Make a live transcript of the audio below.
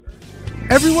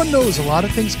Everyone knows a lot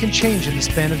of things can change in the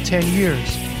span of 10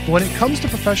 years. But when it comes to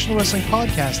professional wrestling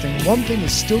podcasting, one thing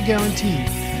is still guaranteed.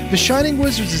 The Shining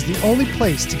Wizards is the only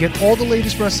place to get all the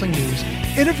latest wrestling news,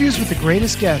 interviews with the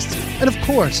greatest guests, and of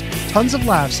course, tons of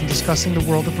laughs in discussing the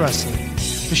world of wrestling.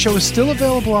 The show is still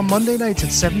available on Monday nights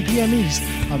at 7 p.m. East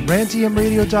on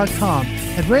rantemradio.com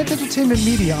and Rant Entertainment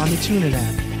Media on the TuneIn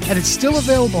app. And it's still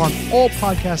available on all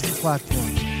podcasting platforms.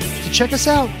 To check us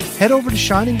out, head over to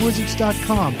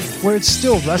shiningwizards.com, where it's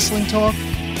still wrestling talk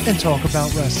and talk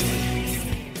about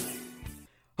wrestling.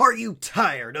 Are you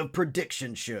tired of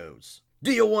prediction shows?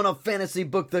 Do you want to fantasy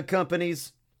book the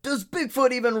companies? Does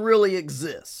Bigfoot even really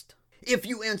exist? If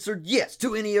you answered yes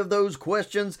to any of those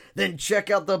questions, then check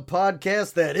out the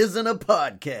podcast that isn't a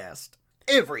podcast.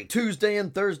 Every Tuesday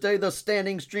and Thursday, the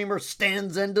standing streamer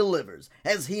stands and delivers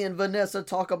as he and Vanessa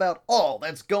talk about all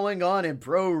that's going on in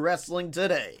pro wrestling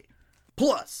today.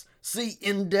 Plus, see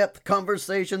in-depth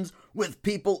conversations with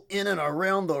people in and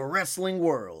around the wrestling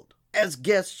world, as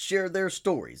guests share their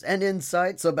stories and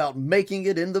insights about making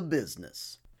it in the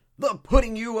business. The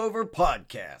Putting You Over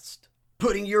podcast.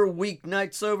 Putting your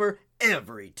weeknights over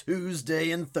every Tuesday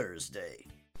and Thursday.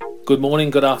 Good morning,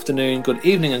 good afternoon, good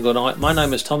evening, and good night. My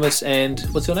name is Thomas, and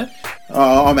what's your name?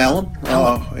 I'm Alan.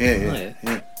 Alan. Oh, yeah.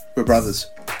 We're brothers.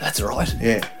 That's right.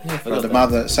 Yeah.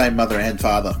 Same mother and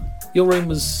father. Your room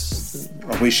was...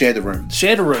 We shared the room.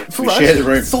 Shared a room. We shared the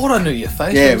room. Thought I knew your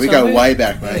face. Yeah, we go way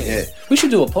back, mate. Yeah. We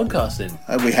should do a podcast then.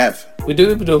 We have. We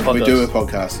do a podcast. We do a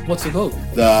podcast. What's it called?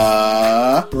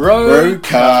 The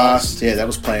Broadcast. Yeah, that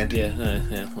was planned. Yeah.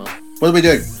 Well. What do we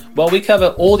do? Well, we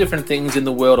cover all different things in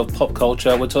the world of pop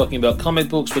culture. We're talking about comic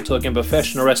books, we're talking about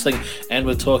professional wrestling, and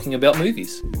we're talking about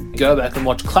movies. Go back and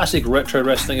watch classic retro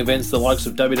wrestling events, the likes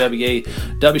of WWE,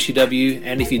 WCW,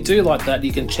 and if you do like that,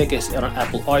 you can check us out on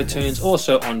Apple iTunes,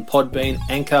 also on Podbean,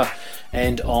 Anchor,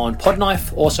 and on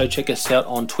Podknife. Also check us out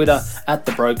on Twitter at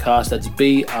The Broadcast. That's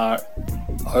BROKAST.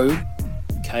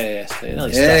 Hey,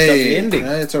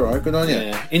 it's alright, good on you.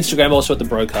 Yeah. Instagram also at The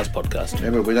Broadcast Podcast.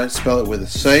 Remember, we don't spell it with a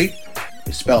C,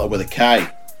 we spell it with a K.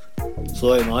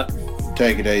 Sorry, mate.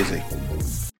 Take it easy.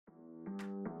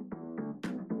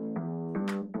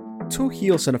 Two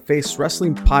Heels and a Face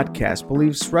Wrestling Podcast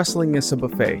believes wrestling is a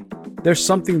buffet. There's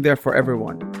something there for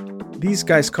everyone. These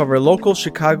guys cover local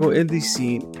Chicago indie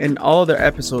scene, and all of their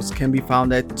episodes can be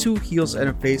found at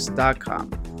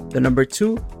twoheelsandaface.com. The number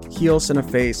 2,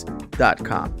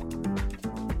 heelsandaface.com.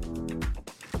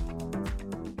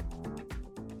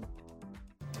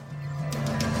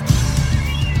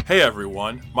 Hey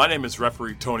everyone, my name is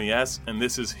referee Tony S, and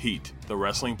this is Heat, the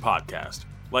wrestling podcast.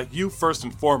 Like you, first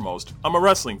and foremost, I'm a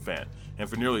wrestling fan, and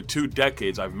for nearly 2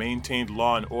 decades I've maintained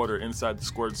law and order inside the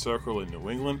squared circle in New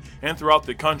England and throughout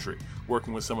the country,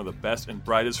 working with some of the best and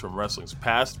brightest from wrestling's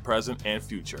past, present, and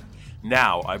future.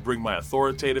 Now I bring my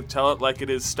authoritative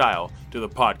tell-it-like-it-is style to the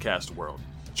podcast world.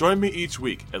 Join me each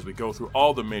week as we go through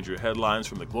all the major headlines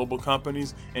from the global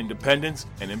companies, independents,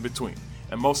 and in between.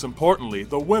 And most importantly,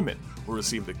 the women will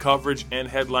receive the coverage and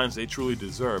headlines they truly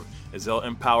deserve as they'll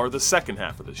empower the second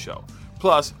half of the show.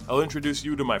 Plus, I'll introduce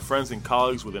you to my friends and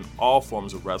colleagues within all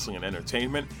forms of wrestling and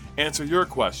entertainment, answer your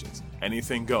questions,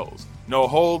 anything goes. No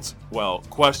holds, well,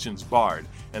 questions barred,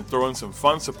 and throw in some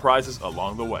fun surprises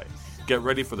along the way. Get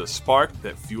ready for the spark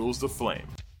that fuels the flame.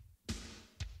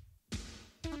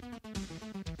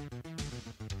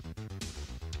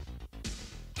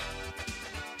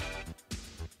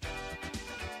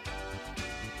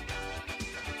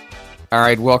 All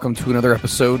right, welcome to another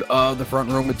episode of the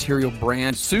Front Row Material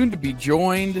brand. Soon to be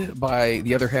joined by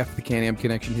the other half of the Can-Am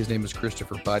Connection. His name is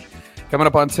Christopher Butt. Coming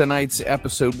up on tonight's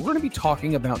episode, we're going to be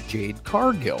talking about Jade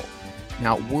Cargill.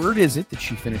 Now, word is it that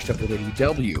she finished up with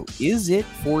AEW? Is it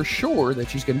for sure that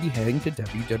she's going to be heading to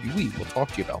WWE? We'll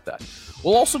talk to you about that.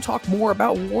 We'll also talk more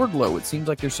about Wardlow. It seems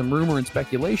like there's some rumor and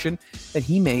speculation that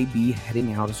he may be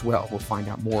heading out as well. We'll find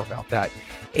out more about that.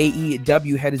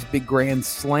 AEW had his big Grand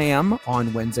Slam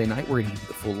on Wednesday night. We're going to give you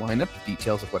the full lineup, the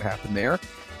details of what happened there.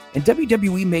 And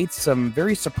WWE made some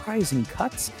very surprising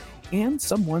cuts and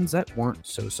some ones that weren't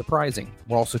so surprising.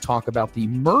 We'll also talk about the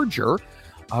merger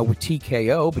with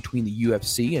TKO between the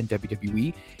UFC and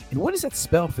WWE. And what does that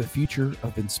spell for the future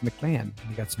of Vince McMahon?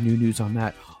 We got some new news on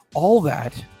that. All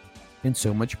that and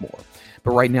so much more.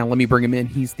 But right now, let me bring him in.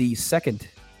 He's the second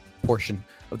portion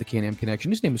of the Can-Am Connection.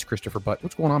 His name is Christopher Butt.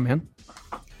 What's going on, man?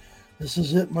 This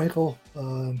is it, Michael.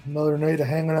 Another night of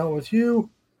hanging out with you.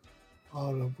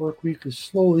 The work week is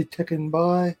slowly ticking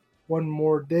by. One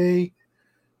more day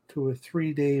to a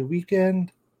 3-day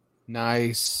weekend.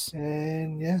 Nice.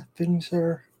 And yeah, things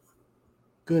are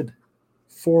good.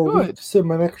 4 weeks to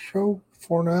my next show.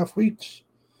 4.5 weeks.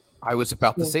 I was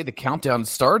about to say the countdown is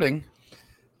starting.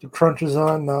 the crunch is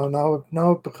on now.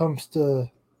 Now it becomes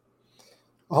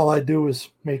all I do is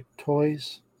make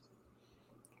toys,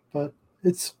 but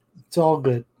it's all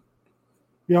good.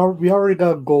 We already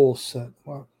got goals set.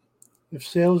 Well, if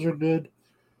sales are good,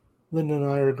 Linda and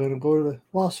I are going to go to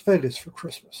Las Vegas for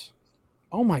Christmas.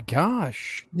 Oh my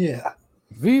gosh! Yeah,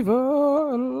 Viva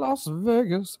Las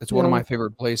Vegas! It's one of my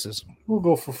favorite places. We'll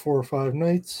go for 4 or 5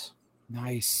 nights.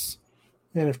 Nice.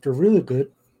 And if they're really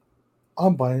good,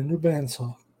 I'm buying a new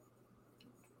bandsaw.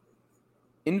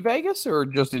 In Vegas or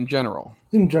just in general?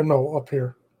 In general, up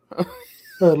here.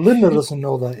 Linda doesn't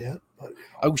know that yet. But,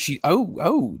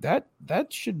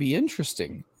 that should be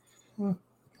interesting. The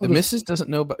just, missus doesn't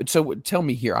know about. So tell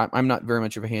me here. I'm not very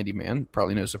much of a handyman.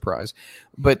 Probably no surprise.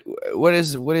 But what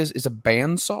is a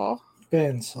bandsaw?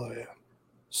 Bandsaw, yeah.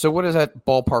 So what does that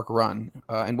ballpark run?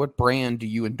 And what brand do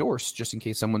you endorse, just in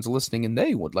case someone's listening and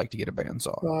they would like to get a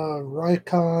bandsaw?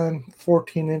 Raycon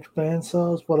 14-inch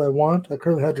bandsaw is what I want. I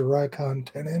currently had the Raycon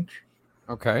 10-inch.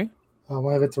 Okay.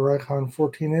 When I get the Raycon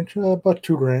 14-inch, about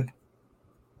 $2,000.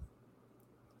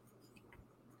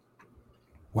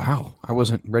 Wow, I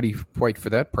wasn't ready quite for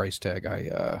that price tag.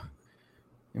 I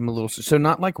am a little so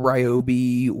not like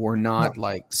Ryobi or not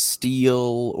like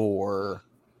Steel or.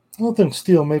 I don't think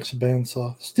Steel makes a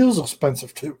bandsaw. Steel's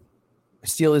expensive too.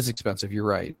 Steel is expensive. You're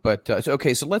right, but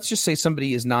okay. So let's just say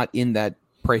somebody is not in that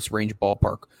price range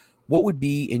ballpark. What would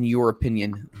be, in your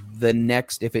opinion, the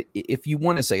next if you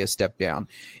want to say a step down,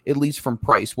 at least from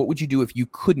price? What would you do if you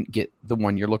couldn't get the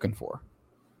one you're looking for?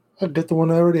 I'd get the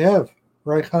one I already have,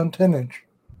 Raycon 10-inch.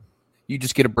 You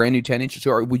just get a brand new 10-inch.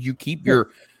 So would you keep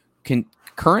your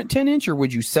current 10-inch, or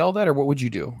would you sell that, or what would you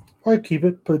do? I'd keep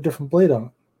it, put a different blade on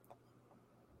it.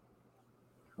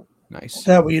 Nice.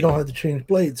 That way you don't have to change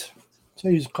blades. So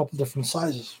I use a couple different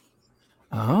sizes.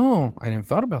 Oh, I didn't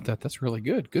thought about that. That's really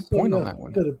good. Good point on that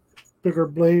one. Get a bigger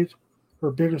blade or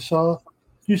a bigger saw.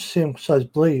 Use the same size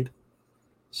blade,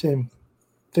 same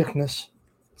thickness.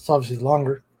 It's obviously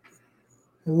longer.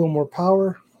 A little more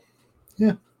power.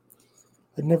 Yeah.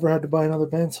 I'd never had to buy another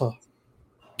bandsaw.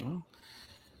 Well,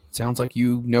 sounds like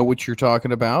you know what you're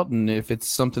talking about, and if it's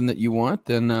something that you want,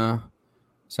 then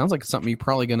sounds like it's something you're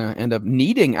probably going to end up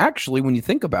needing, actually, when you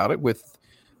think about it, with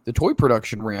the toy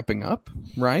production ramping up,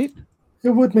 right?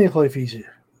 It would make life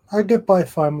easier. I get by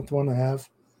fine with the one I have.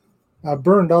 I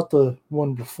burned out the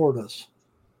one before this.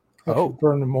 I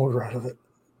burned the motor out of it.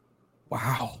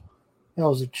 Wow. That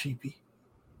was a cheapie.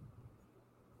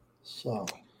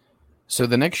 So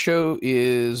the next show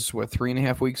is, what,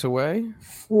 3.5 weeks away?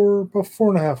 For about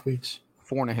 4.5 weeks.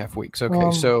 4.5 weeks.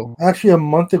 Okay, so... Actually, a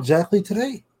month exactly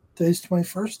today. Today's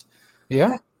 21st.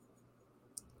 Yeah.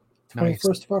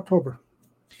 21st of October.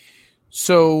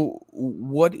 So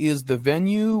what is the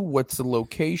venue? What's the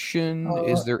location?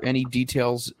 Is there any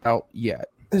details out yet?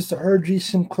 It's the R.G.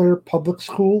 Sinclair Public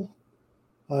School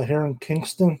here in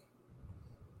Kingston.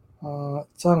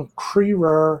 It's on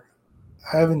Crerar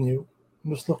Avenue.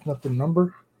 I'm just looking at the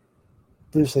number.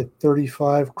 There's like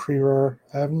 35 Crerar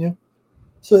Avenue.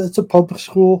 So it's a public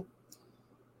school.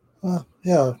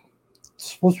 Yeah,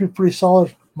 it's supposed to be a pretty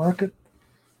solid market.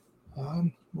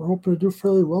 We're hoping to do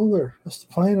fairly well there. That's the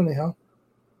plan, anyhow.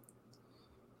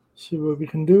 See what we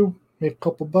can do. Make a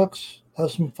couple bucks. Have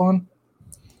some fun.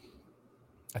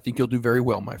 I think you'll do very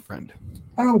well, my friend.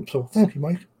 I hope so. Thank you,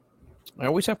 Mike. I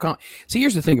always have See,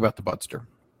 here's the thing about the Budster.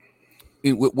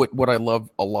 What I love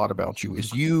a lot about you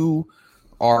is you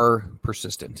are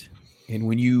persistent. And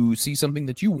when you see something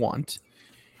that you want,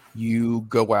 you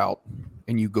go out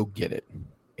and you go get it.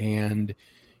 And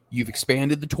you've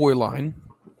expanded the toy line,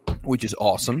 which is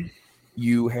awesome.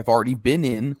 You have already been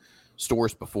in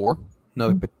stores before.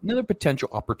 Another potential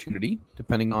opportunity,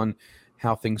 depending on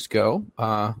how things go,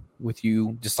 with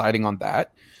you deciding on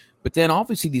that. But then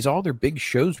obviously these all their big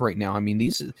shows right now. I mean,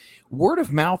 these word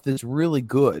of mouth is really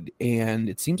good, and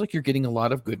it seems like you're getting a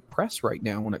lot of good press right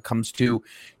now when it comes to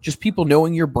just people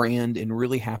knowing your brand and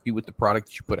really happy with the product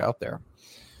that you put out there.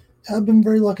 I've been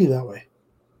very lucky that way.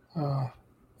 I've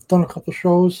done a couple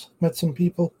shows, met some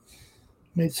people,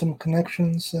 made some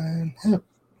connections, and yeah,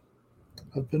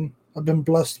 I've been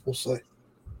blessed, we'll say.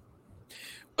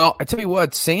 Well, I tell you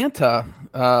what, Santa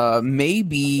may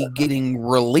be getting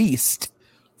released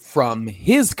from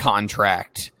his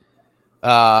contract.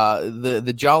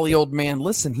 The jolly old man,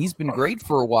 listen, he's been great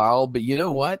for a while, but you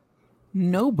know what?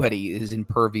 Nobody is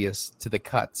impervious to the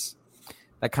cuts.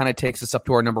 That kind of takes us up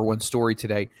to our number one story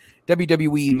today.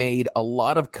 WWE made a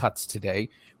lot of cuts today,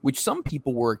 which some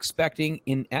people were expecting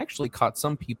and actually caught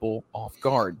some people off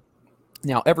guard.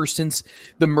 Now, ever since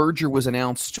the merger was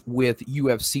announced with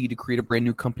UFC to create a brand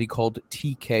new company called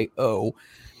TKO,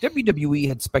 WWE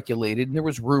had speculated, and there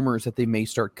was rumors that they may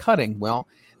start cutting. Well,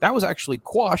 that was actually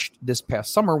quashed this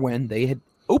past summer when they had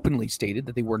openly stated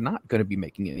that they were not going to be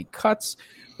making any cuts,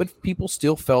 but people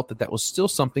still felt that that was still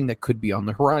something that could be on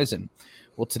the horizon.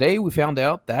 Well, today we found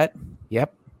out that,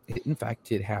 yep, it in fact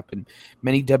did happen.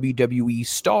 Many WWE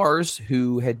stars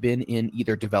who had been in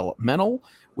either developmental,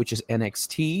 which is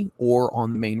NXT, or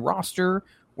on the main roster,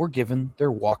 were given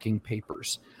their walking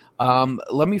papers.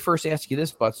 Let me first ask you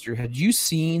this, Buster. Had you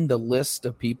seen the list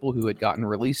of people who had gotten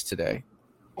released today?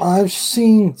 I've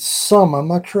seen some. I'm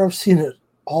not sure I've seen it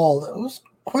all. It was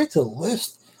quite a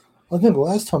list. I think the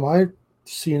last time I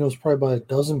seen it was probably about a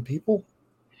dozen people.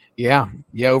 Yeah,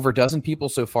 over a dozen people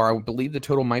so far. I believe the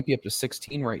total might be up to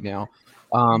 16 right now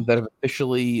that have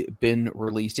officially been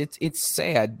released. It's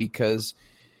sad because,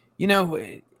 you know,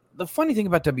 the funny thing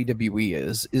about WWE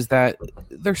is that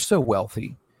they're so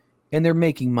wealthy and they're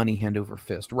making money hand over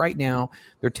fist. Right now,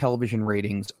 their television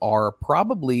ratings are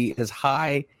probably as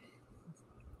high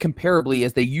comparably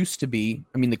as they used to be.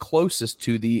 I mean, the closest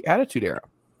to the Attitude Era.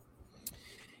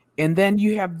 And then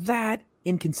you have that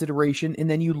in consideration, and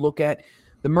then you look at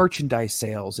the merchandise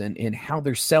sales and how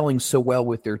they're selling so well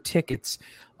with their tickets.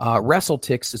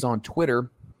 WrestleTix is on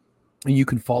Twitter, and you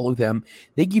can follow them.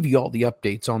 They give you all the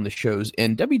updates on the shows,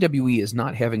 and WWE is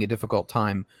not having a difficult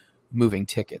time moving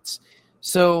tickets.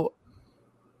 So,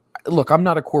 look, I'm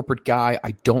not a corporate guy.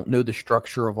 I don't know the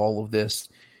structure of all of this.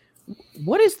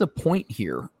 What is the point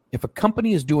here? If a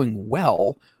company is doing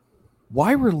well,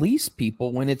 why release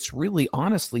people when it's really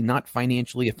honestly not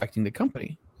financially affecting the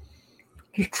company?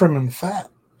 Just trimming the fat.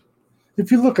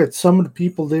 If you look at some of the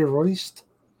people they released,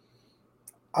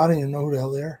 I don't even know who the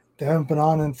hell they are. They haven't been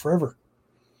on in forever.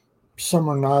 Some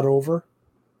are not over.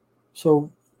 So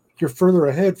you're further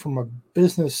ahead from a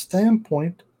business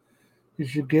standpoint. You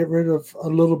should get rid of a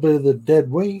little bit of the dead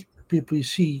weight, people you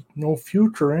see no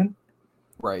future in.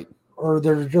 Right. Or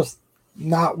they're just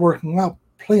not working out,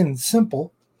 plain and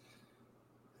simple.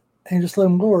 And just let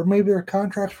them go. Or maybe their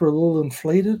contracts were a little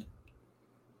inflated.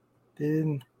 They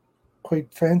didn't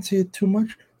quite fancy it too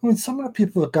much. I mean, some of the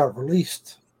people that got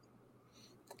released,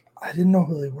 I didn't know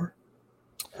who they were.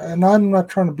 And I'm not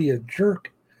trying to be a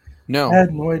jerk. No. I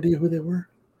had no idea who they were.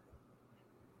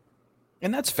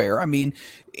 And that's fair. I mean,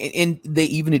 and they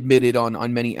even admitted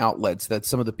on many outlets that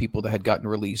some of the people that had gotten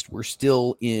released were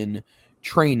still in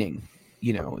training.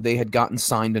 You know, they had gotten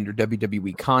signed under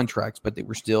WWE contracts, but they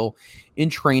were still in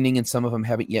training, and some of them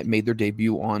haven't yet made their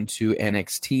debut onto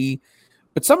NXT.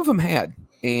 But some of them had,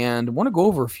 and I want to go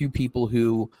over a few people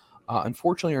who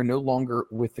unfortunately are no longer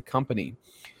with the company.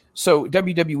 So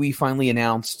WWE finally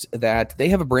announced that they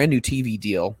have a brand new TV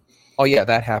deal. Oh, yeah,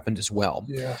 that happened as well.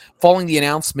 Yeah. Following the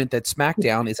announcement that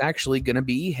SmackDown is actually going to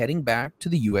be heading back to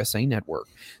the USA Network.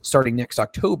 Starting next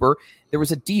October, there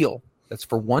was a deal that's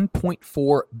for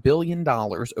 $1.4 billion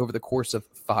over the course of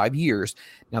 5 years.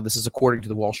 Now, this is according to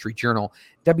the Wall Street Journal.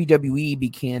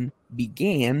 WWE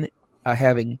began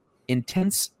having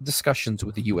intense discussions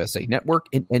with the USA Network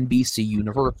and NBC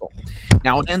Universal.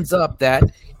 Now, it ends up that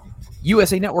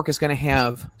USA Network is going to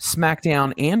have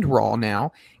SmackDown and Raw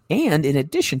now. And in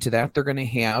addition to that, they're going to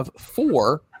have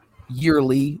 4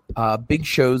 yearly big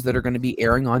shows that are going to be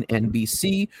airing on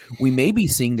NBC. We may be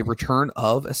seeing the return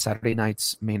of a Saturday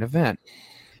night's main event.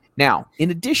 Now,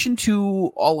 in addition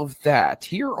to all of that,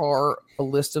 here are a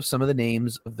list of some of the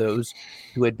names of those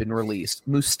who had been released.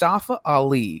 Mustafa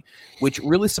Ali, which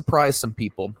really surprised some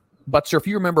people. But, sir, if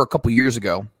you remember a couple years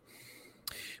ago,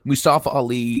 Mustafa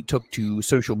Ali took to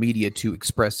social media to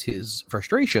express his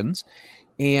frustrations.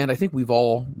 And I think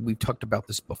we've talked about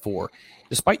this before.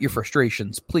 Despite your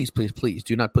frustrations, please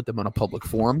do not put them on a public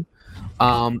forum.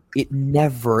 It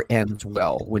never ends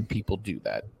well when people do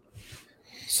that.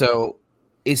 So,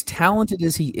 as talented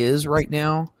as he is right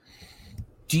now,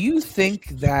 do you think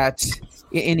that,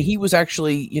 and he was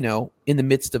actually, in the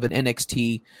midst of an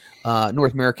NXT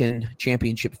North American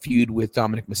Championship feud with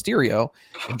Dominic Mysterio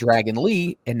and Dragon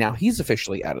Lee, and now he's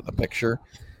officially out of the picture.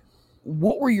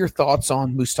 What were your thoughts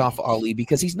on Mustafa Ali?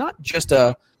 Because he's not just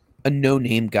a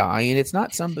no-name guy, and it's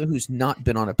not somebody who's not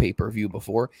been on a pay-per-view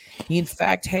before. He, in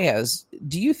fact, has.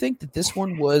 Do you think that this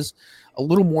one was a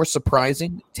little more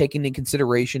surprising, taking into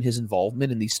consideration his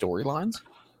involvement in these storylines?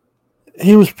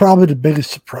 He was probably the biggest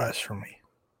surprise for me.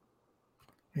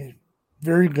 He's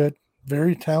very good,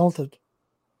 very talented.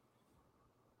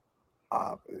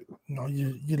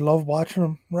 You love watching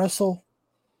him wrestle.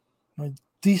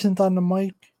 Decent on the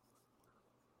mic.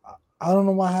 I don't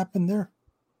know what happened there.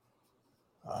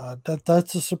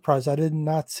 That's a surprise. I did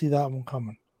not see that one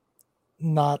coming.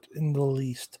 not in the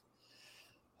least.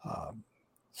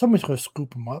 Somebody's going to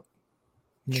scoop him up.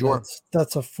 Sure.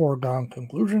 That's a foregone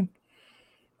conclusion.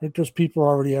 There's people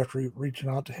already after reaching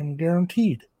out to him,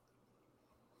 guaranteed.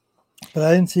 But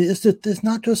I didn't see it's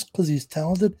not just because he's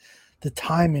talented. The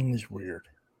timing is weird.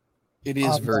 It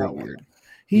is very weird.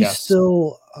 He's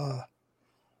still, I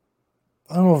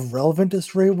don't know if relevant is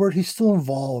the right word. He's still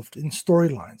involved in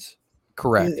storylines.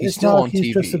 Correct. He's It's still not on like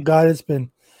he's TV. just a guy that's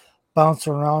been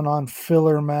bouncing around on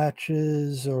filler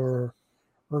matches or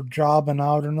jobbing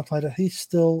out or nothing like that. He's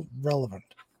still relevant.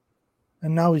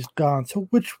 And now he's gone. So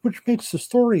which makes the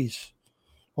stories,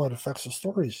 well, it affects the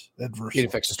stories adversely. It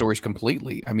affects the stories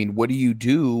completely. I mean, what do you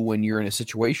do when you're in a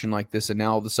situation like this? And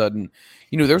now all of a sudden,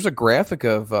 there's a graphic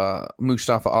of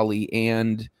Mustafa Ali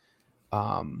and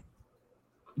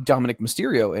Dominic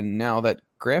Mysterio. And now that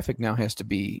graphic now has to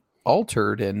be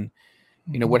altered. And,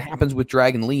 what happens with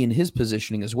Dragon Lee and his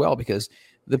positioning as well, because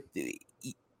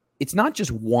it's not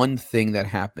just one thing that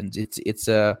happens. It's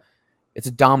a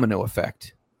domino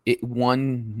effect.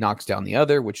 One knocks down the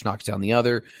other, which knocks down the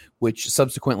other, which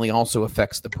subsequently also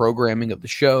affects the programming of the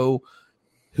show.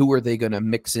 Who are they going to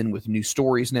mix in with new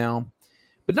stories now?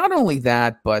 But not only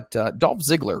that, but Dolph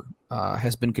Ziggler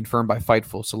has been confirmed by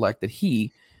Fightful Select that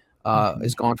he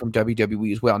is gone from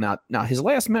WWE as well. Now his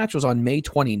last match was on May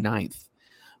 29th.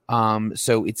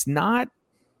 So it's not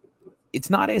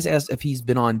as if he's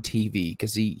been on TV,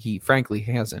 because he frankly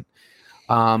hasn't.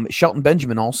 Shelton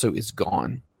Benjamin also is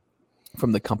gone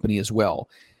from the company as well.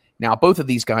 Now, both of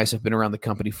these guys have been around the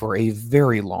company for a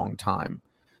very long time.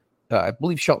 I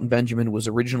believe Shelton Benjamin was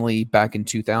originally back in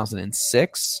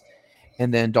 2006,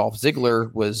 and then Dolph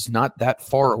Ziggler was not that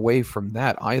far away from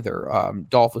that either.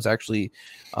 Dolph was actually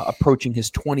approaching his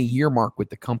 20-year mark with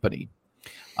the company.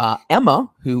 Emma,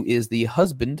 who is the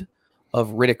husband of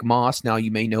Riddick Moss. Now,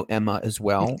 you may know Emma as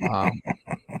well.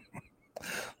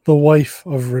 The wife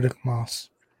of Riddick Moss.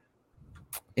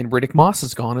 And Riddick Moss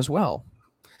is gone as well.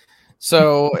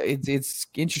 So it's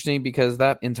interesting because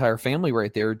that entire family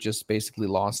right there just basically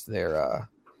lost their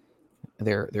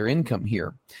income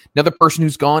here. Another person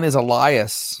who's gone is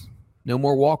Elias. No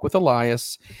more walk with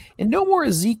Elias, and no more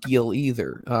Ezekiel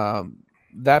either.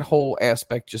 That whole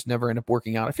aspect just never ended up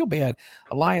working out. I feel bad.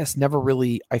 Elias never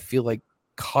really, I feel like,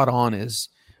 caught on as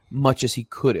much as he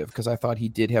could have, because I thought he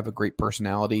did have a great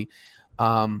personality.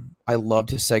 I loved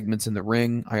his segments in the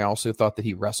ring. I also thought that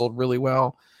he wrestled really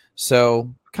well.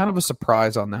 So kind of a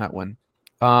surprise on that one.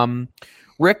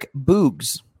 Rick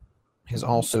Boogs has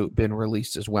also been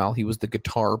released as well. He was the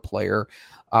guitar player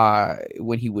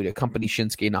when he would accompany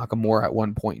Shinsuke Nakamura at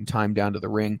one point in time down to the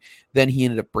ring. Then he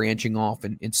ended up branching off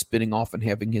and spinning off and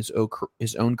having his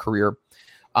own career.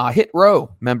 Hit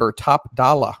Row member Top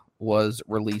Dollar was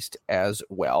released as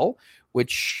well,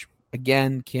 which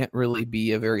again can't really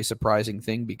be a very surprising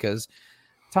thing because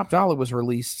Top Dollar was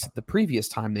released the previous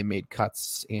time they made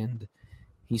cuts, and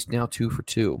he's now 2 for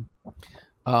 2.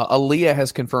 Aaliyah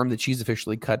has confirmed that she's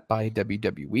officially cut by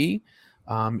WWE.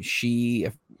 She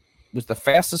was the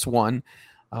fastest one.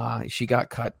 She got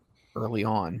cut early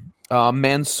on.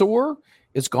 Mansoor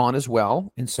is gone as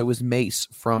well, and so is Mace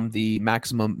from the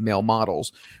Maximum Male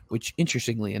Models, which,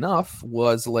 interestingly enough,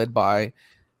 was led by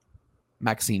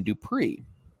Maxine Dupree.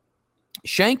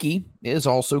 Shanky is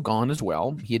also gone as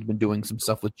well. He had been doing some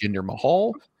stuff with Jinder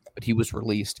Mahal, but he was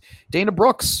released. Dana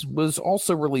Brooks was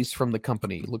also released from the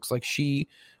company. Looks like she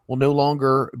will no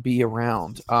longer be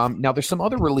around. Now, there's some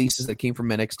other releases that came from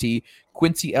NXT.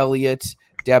 Quincy Elliott,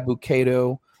 Dabu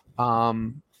Kato,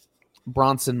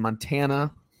 Bronson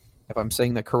Montana, if I'm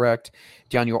saying that correct,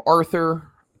 Daniel Arthur,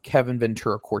 Kevin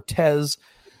Ventura Cortez,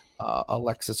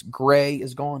 Alexis Gray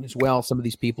is gone as well. Some of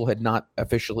these people had not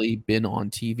officially been on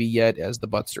TV yet, as the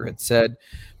Butster had said,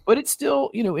 but it's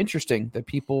still, interesting that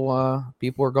people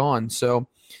are gone. So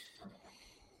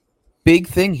big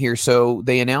thing here. So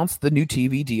they announced the new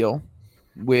TV deal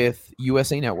with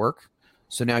USA Network.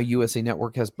 So now USA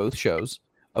Network has both shows,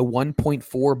 a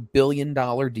 $1.4 billion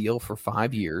deal for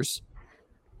 5 years.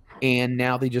 And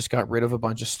now they just got rid of a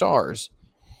bunch of stars.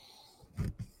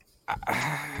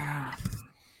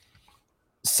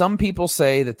 Some people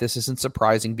say that this isn't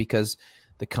surprising because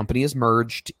the company is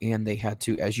merged and they had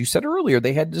to, as you said earlier,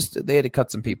 they had to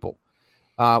cut some people.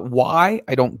 Why?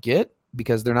 I don't get,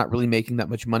 because they're not really making that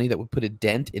much money that would put a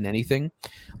dent in anything.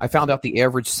 I found out the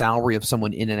average salary of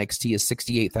someone in NXT is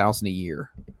 $68,000 a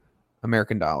year,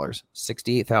 American dollars.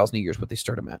 $68,000 a year is what they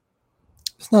start them at.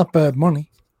 It's not bad money.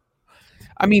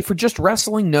 I mean, for just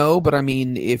wrestling, no, but I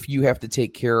mean, if you have to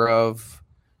take care of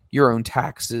your own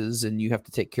taxes and you have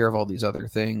to take care of all these other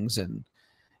things, and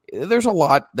there's a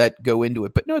lot that go into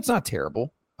it, but no, it's not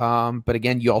terrible. But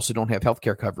again, you also don't have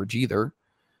healthcare coverage either.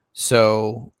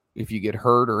 So if you get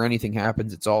hurt or anything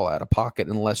happens, it's all out of pocket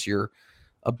unless you're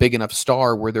a big enough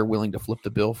star where they're willing to flip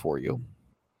the bill for you.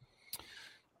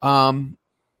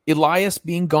 Elias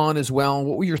being gone as well.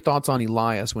 What were your thoughts on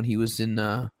Elias when he was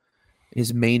in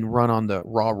his main run on the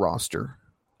Raw roster?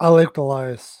 I liked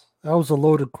Elias. That was a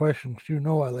loaded question. I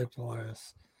liked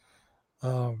Elias.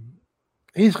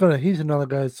 He's another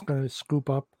guy that's gonna scoop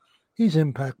up. He's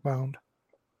Impact bound.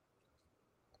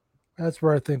 That's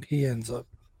where I think he ends up.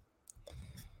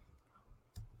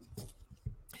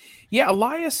 Yeah,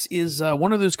 Elias is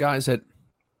one of those guys that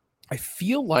I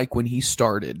feel like when he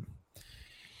started,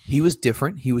 he was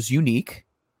different. He was unique.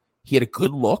 He had a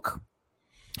good look.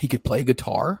 He could play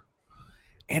guitar.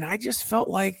 And I just felt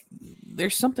like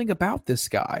there's something about this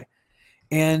guy.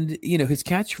 And, his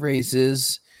catchphrase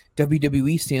is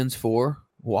WWE stands for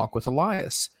Walk with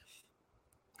Elias.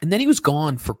 And then he was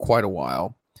gone for quite a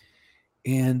while.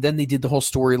 And then they did the whole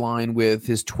storyline with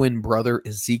his twin brother,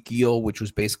 Ezekiel, which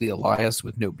was basically Elias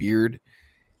with no beard.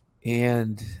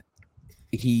 And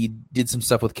he did some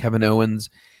stuff with Kevin Owens.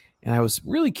 And I was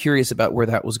really curious about where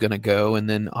that was going to go. And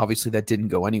then obviously that didn't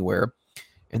go anywhere.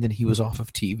 And then he was off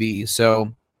of TV.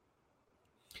 So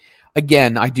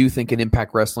again, I do think an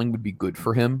Impact Wrestling would be good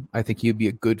for him. I think he would be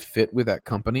a good fit with that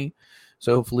company.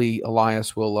 So hopefully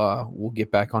Elias will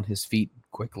get back on his feet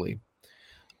quickly.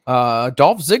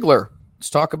 Dolph Ziggler. Let's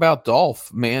talk about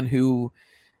Dolph, man who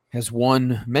has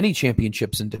won many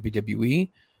championships in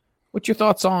WWE. What's your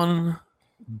thoughts on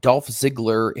Dolph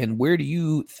Ziggler, and where do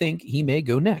you think he may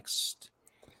go next?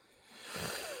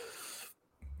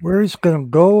 Where he's going to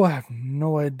go, I have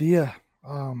no idea.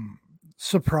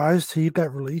 Surprised he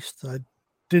got released. I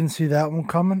didn't see that one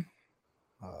coming.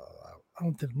 I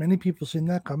don't think many people seen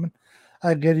that coming.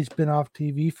 I get he's been off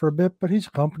TV for a bit, but he's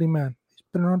a company man. He's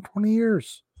been around 20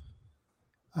 years.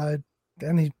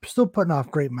 And he's still putting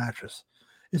off great matches.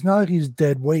 It's not like he's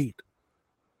dead weight.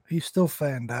 He's still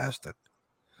fantastic.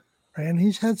 And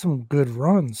he's had some good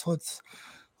runs.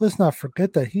 Let's not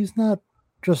forget that he's not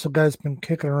just a guy that's been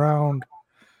kicking around,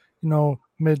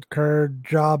 mid-card,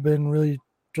 jobbing, really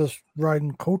just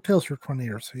riding coattails for 20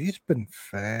 years. He's been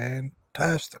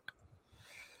fantastic.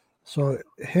 So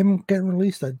him getting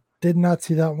released, I did not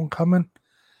see that one coming.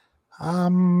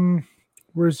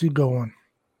 Where's he going?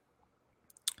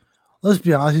 Let's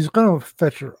be honest, he's going to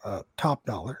fetch a top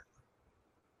dollar.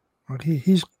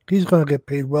 He's going to get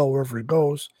paid well wherever he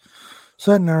goes.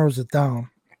 So that narrows it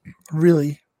down,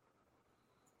 really,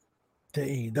 to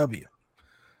AEW.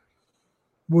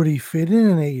 Would he fit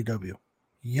in AEW?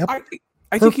 Yep.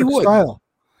 I think he would. Style.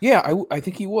 Yeah, I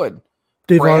think he would.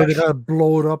 They've already got a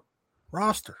blown up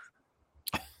roster.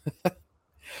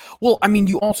 Well, I mean,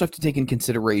 you also have to take in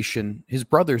consideration his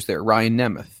brother's there, Ryan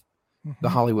Nemeth, the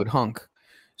Hollywood hunk.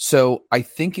 So I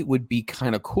think it would be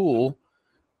kind of cool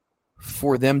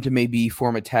for them to maybe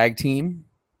form a tag team.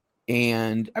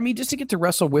 And I mean, just to get to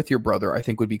wrestle with your brother, I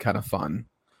think would be kind of fun.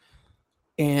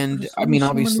 And I mean,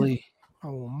 obviously.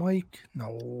 Oh, Mike,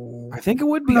 no. I think it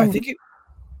would be. I think it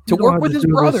to work with his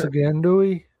brother again, do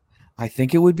we? I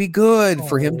think it would be good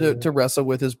for him to wrestle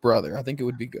with his brother. I think it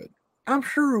would be good. I'm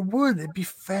sure it would. It'd be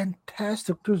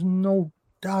fantastic. There's no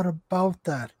doubt about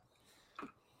that.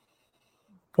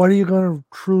 What are you going to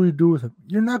truly do with him?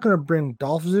 You're not going to bring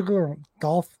Dolph Ziggler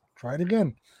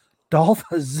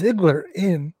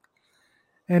in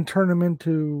and turn him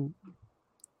into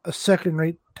a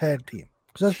second-rate tag team.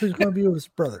 Because that's what he's going to be with his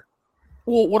brother.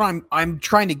 Well, what I'm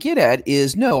trying to get at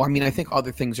is, no, I mean, I think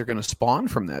other things are going to spawn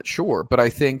from that, sure. But I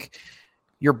think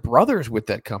your brother's with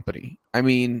that company. I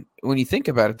mean, when you think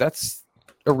about it, that's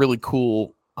a really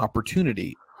cool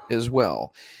opportunity as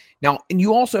well. Now, and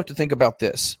you also have to think about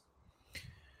this.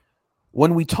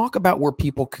 When we talk about where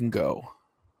people can go,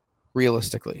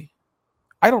 realistically,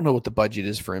 I don't know what the budget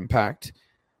is for Impact.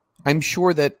 I'm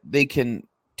sure that they can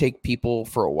take people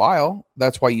for a while.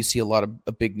 That's why you see a lot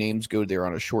of big names go there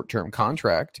on a short-term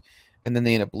contract, and then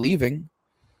they end up leaving.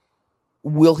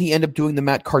 Will he end up doing the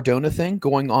Matt Cardona thing,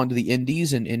 going on to the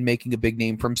Indies and making a big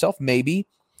name for himself? Maybe.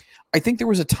 I think there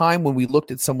was a time when we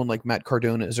looked at someone like Matt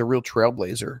Cardona as a real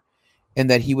trailblazer and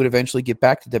that he would eventually get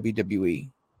back to WWE.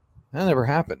 That never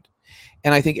happened.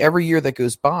 And I think every year that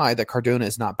goes by that Cardona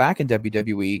is not back in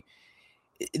WWE,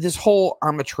 this whole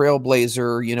I'm a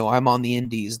trailblazer, I'm on the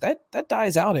Indies, that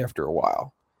dies out after a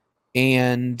while.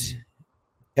 And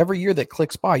every year that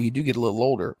clicks by, you do get a little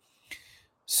older.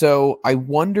 So I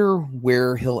wonder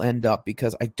where he'll end up,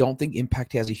 because I don't think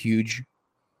Impact has a huge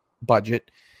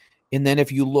budget. And then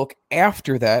if you look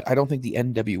after that, I don't think the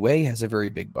NWA has a very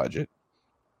big budget.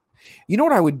 You know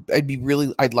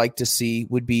what I'd like to see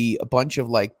would be a bunch of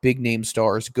like big name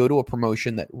stars go to a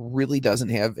promotion that really doesn't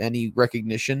have any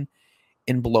recognition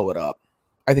and blow it up.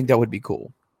 I think that would be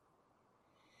cool.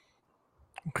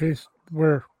 Okay,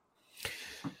 where?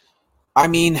 I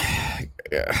mean,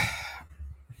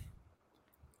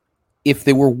 if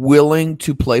they were willing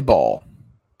to play ball,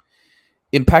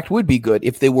 Impact would be good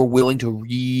if they were willing to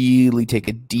really take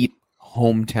a deep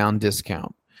hometown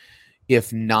discount.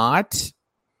 If not,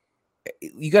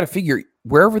 you got to figure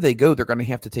wherever they go, they're going to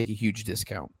have to take a huge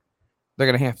discount. They're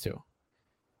going to have to.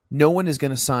 No one is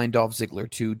going to sign Dolph Ziggler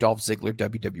to Dolph Ziggler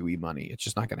WWE money. It's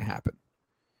just not going to happen.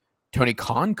 Tony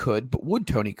Khan could, but would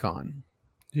Tony Khan?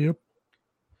 Yep.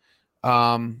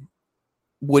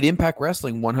 Would Impact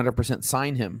Wrestling 100%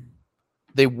 sign him?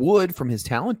 They would from his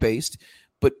talent base,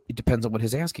 but it depends on what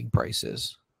his asking price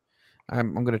is.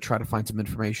 I'm going to try to find some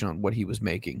information on what he was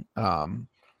making.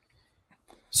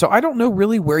 So I don't know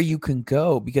really where you can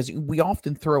go, because we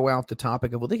often throw out the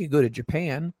topic of, well, they could go to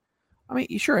Japan. I mean,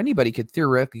 sure, anybody could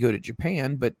theoretically go to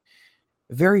Japan, but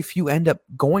very few end up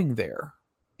going there.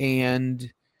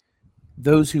 And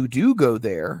those who do go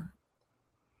there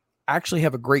actually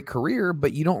have a great career,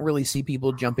 but you don't really see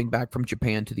people jumping back from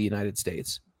Japan to the United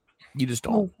States. You just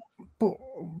don't. But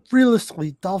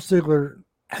realistically, Dolph Ziggler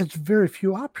has very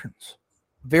few options.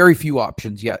 Very few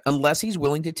options, yeah, unless he's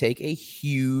willing to take a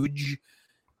huge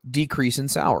decrease in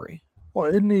salary.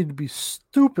 Well, it needed to be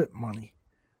stupid money.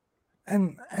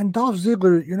 And Dolph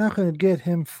Ziggler, you're not going to get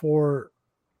him for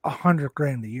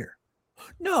 $100,000 a year.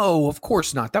 No, of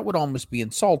course not. That would almost be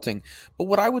insulting. But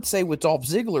what I would say with Dolph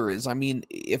Ziggler is, I mean,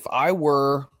 if I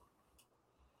were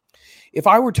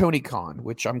Tony Khan,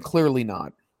 which I'm clearly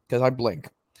not, because I blink,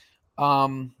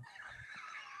 I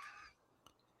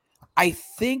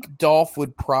think Dolph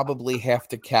would probably have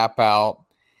to cap out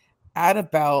at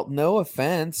about, no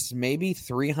offense, maybe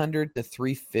 $300 to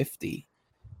 $350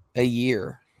 a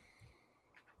year.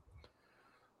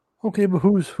 Okay, but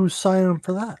who's signing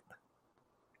for that?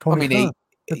 Tony Khan.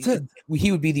 That's it.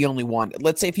 He would be the only one.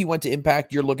 Let's say if he went to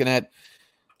Impact, you're looking at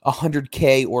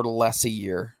 $100K or less a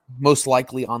year, most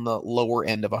likely on the lower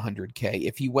end of $100K.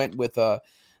 If he went with an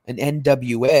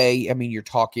NWA, I mean, you're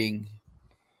talking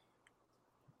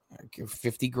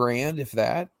 $50,000, if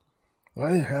that.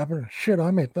 Well, it happened. Shit,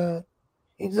 I make that.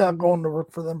 He's not going to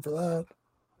work for them for that.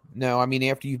 No, I mean,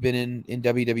 after you've been in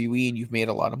WWE and you've made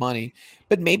a lot of money,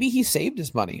 but maybe he saved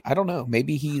his money. I don't know.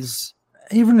 Maybe he's...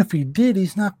 Even if he did,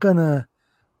 he's not going to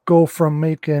go from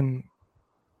making,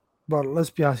 well, let's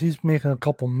be honest, he's making a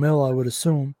couple mil, I would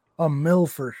assume. A mil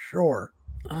for sure.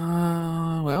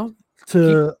 Well,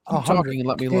 to keep talking and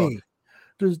let me look.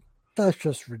 That's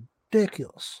just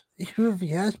ridiculous. Even if he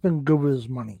has been good with his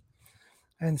money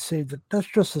and saved it, that's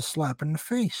just a slap in the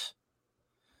face.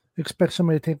 Expect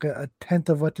somebody to take a tenth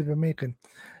of what they've been making.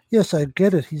 Yes, I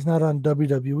get it. He's not on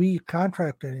WWE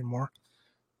contract anymore,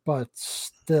 but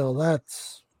still,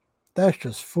 that's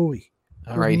just phooey.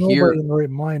 All right, nobody in the right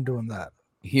mind doing that.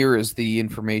 Here is the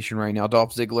information right now.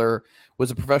 Dolph Ziggler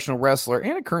was a professional wrestler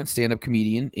and a current stand-up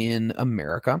comedian in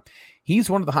America. He's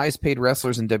one of the highest paid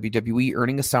wrestlers in WWE,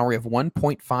 earning a salary of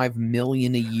 $1.5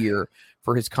 million a year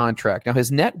for his contract. Now,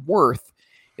 his net worth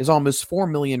is almost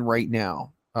 $4 million right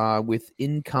now, with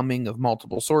incoming of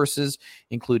multiple sources,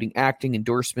 including acting,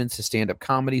 endorsements, his stand-up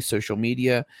comedy, social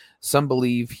media. Some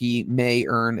believe he may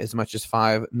earn as much as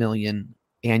 $5 million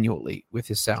annually with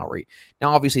his salary.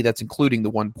 Now, obviously, that's including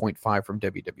the 1.5 from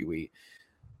WWE.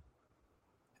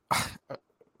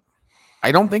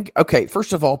 I don't think... Okay,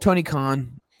 first of all, Tony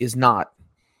Khan is not,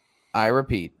 I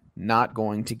repeat, not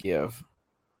going to give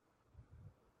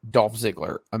Dolph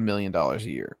Ziggler $1 million a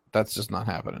year. That's just not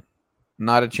happening.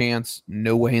 Not a chance.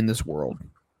 No way in this world.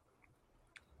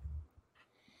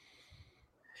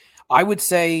 I would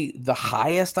say the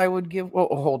highest I would give...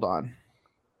 Oh, hold on.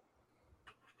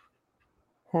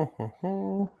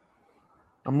 I'm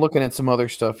looking at some other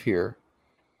stuff here.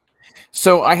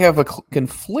 So I have a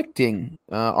conflicting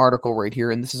article right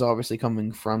here, and this is obviously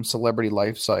coming from Celebrity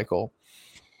Life Cycle.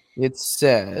 It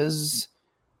says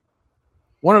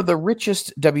one of the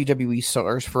richest WWE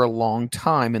stars for a long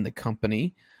time in the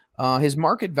company. His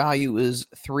market value is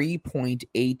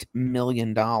 $3.8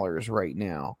 million right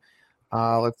now.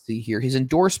 Let's see here. His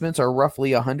endorsements are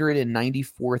roughly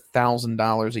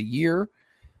 $194,000 a year.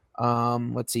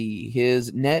 Let's see.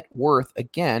 His net worth,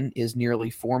 again, is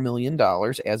nearly $4 million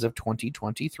as of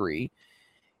 2023.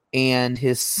 And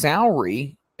his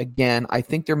salary, again, I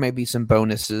think there may be some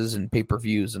bonuses and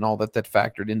pay-per-views and all that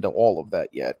factored into all of that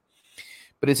yet.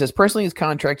 But it says, personally, his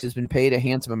contract has been paid a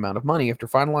handsome amount of money. After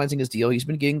finalizing his deal, he's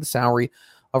been getting the salary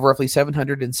of roughly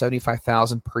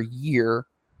 $775,000 per year,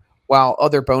 while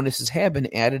other bonuses have been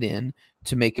added in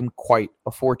to make him quite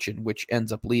a fortune, which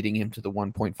ends up leading him to the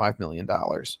 $1.5 million.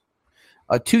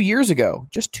 2 years ago,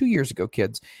 just 2 years ago,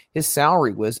 kids, his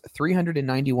salary was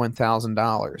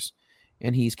 $391,000,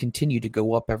 and he's continued to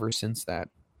go up ever since that.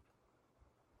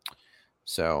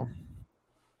 So,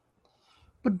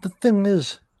 but the thing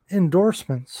is,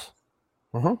 endorsements,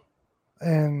 uh-huh.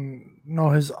 and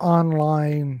his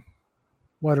online,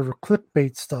 whatever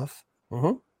clickbait stuff,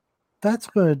 uh-huh. that's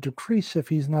going to decrease if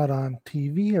he's not on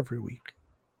TV every week.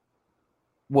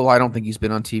 Well, I don't think he's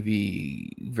been on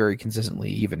TV very consistently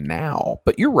even now,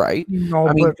 but you're right.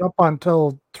 But up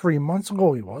until 3 months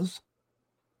ago, he was.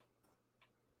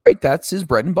 Right, that's his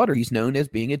bread and butter. He's known as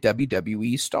being a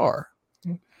WWE star.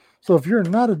 So if you're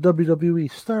not a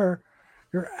WWE star,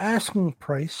 your asking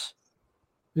price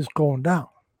is going down.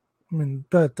 I mean,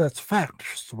 that's fact.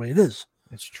 It's just the way it is.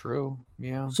 It's true.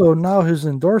 Yeah. So now his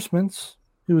endorsements,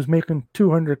 he was making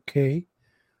 $200K.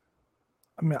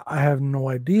 I mean, I have no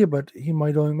idea, but he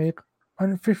might only make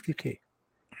 $150K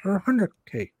or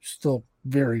 $100K. Still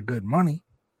very good money,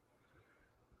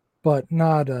 but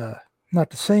not the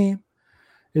same.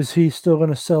 Is he still going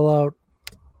to sell out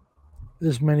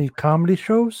as many comedy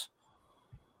shows?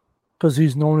 Because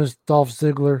he's known as Dolph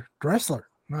Ziggler, the wrestler,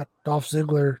 not Dolph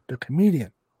Ziggler, the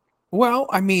comedian. Well,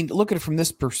 I mean, look at it from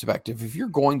this perspective. If you're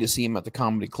going to see him at the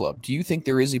comedy club, do you think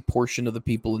there is a portion of the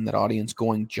people in that audience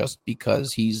going just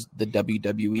because he's the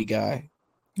WWE guy?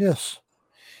 Yes.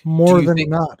 More than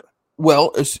not.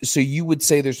 Well, so you would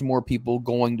say there's more people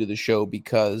going to the show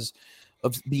because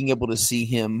of being able to see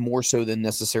him more so than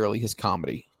necessarily his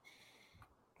comedy?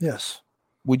 Yes.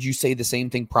 Would you say the same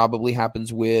thing probably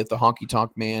happens with the Honky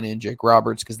Tonk Man and Jake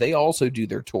Roberts because they also do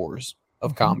their tours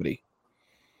of comedy?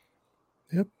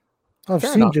 Yep. I've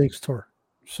Fair seen enough. Jake's tour.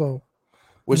 So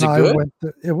was it good?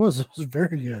 It was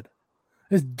very good.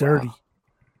 It's dirty.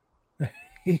 Wow.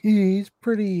 He's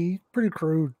pretty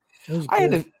crude. I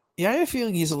had a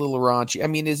feeling he's a little raunchy. I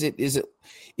mean, is it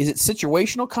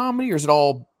situational comedy or is it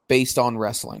all based on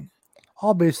wrestling?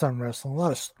 All based on wrestling. A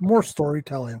lot of more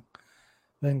storytelling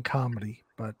than comedy,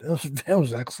 but it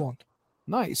was excellent.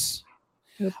 Nice.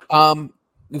 Yep.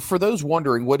 For those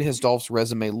wondering, what has Dolph's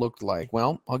resume looked like?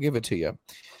 Well, I'll give it to you.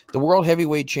 The World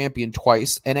Heavyweight Champion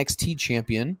twice, NXT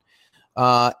Champion,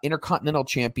 Intercontinental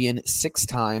Champion 6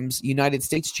 times, United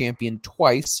States Champion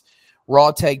twice,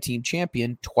 Raw Tag Team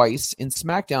Champion twice, and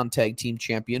SmackDown Tag Team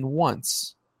Champion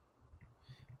once.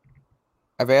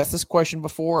 I've asked this question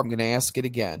before. I'm going to ask it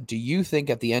again. Do you think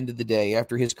at the end of the day,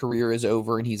 after his career is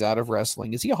over and he's out of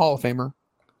wrestling, is he a Hall of Famer?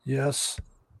 Yes.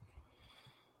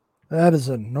 That is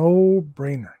a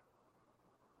no-brainer.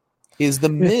 Is The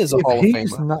Miz a Hall of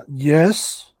Famer?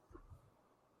 Yes.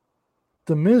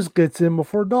 The Miz gets in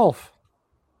before Dolph.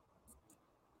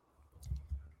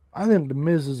 I think The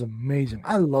Miz is amazing.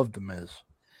 I love The Miz.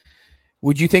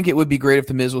 Would you think it would be great if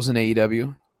The Miz was in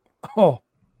AEW? Oh,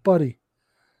 buddy.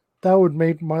 That would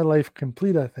make my life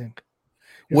complete, I think.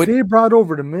 If they brought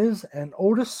over The Miz and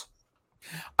Otis.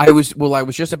 I was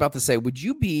just about to say, would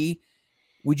you be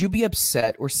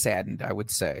upset or saddened, I would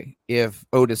say, if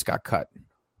Otis got cut?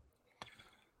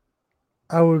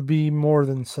 I would be more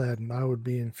than saddened. I would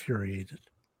be infuriated.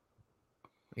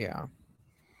 Yeah.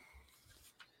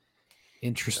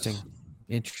 Interesting. Yes.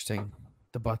 Interesting.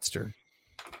 The Buttster.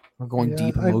 We're going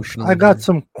deep emotionally. I got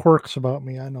some quirks about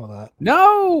me. I know that.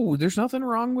 No, there's nothing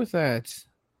wrong with that.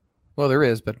 Well, there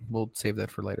is, but we'll save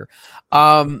that for later.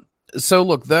 So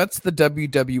look, that's the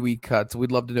WWE cuts.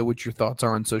 We'd love to know what your thoughts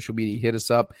are on social media. Hit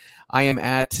us up. I am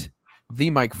at the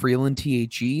Mike Freland,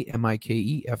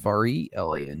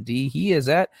 TheMikeFreeland. He is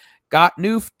at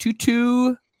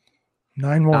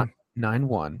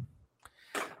GotNoof2291.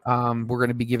 We're going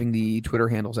to be giving the Twitter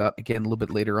handles out again a little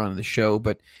bit later on in the show,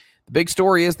 but the big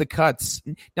story is the cuts.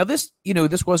 Now this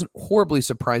wasn't horribly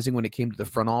surprising when it came to the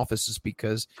front offices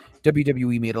because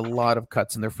WWE made a lot of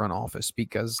cuts in their front office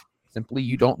because simply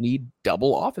you don't need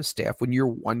double office staff when you're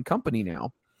one company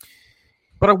now.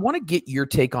 But I want to get your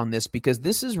take on this because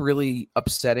this is really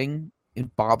upsetting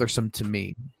and bothersome to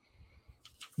me.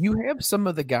 You have some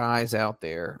of the guys out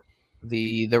there,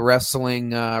 the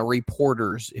wrestling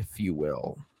reporters, if you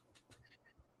will,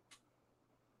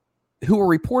 who are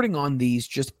reporting on these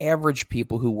just average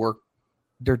people who work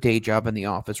their day job in the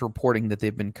office, reporting that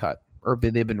they've been cut or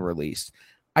they've been released.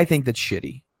 I think that's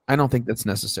shitty. I don't think that's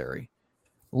necessary.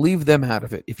 Leave them out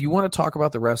of it. If you want to talk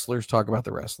about the wrestlers, talk about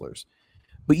the wrestlers.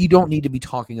 But you don't need to be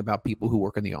talking about people who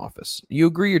work in the office. You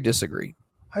agree or disagree?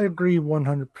 I agree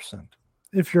 100%.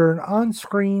 If you're an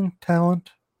on-screen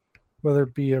talent, whether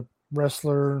it be a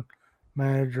wrestler,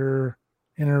 manager,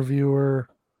 interviewer,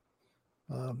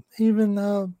 even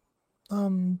a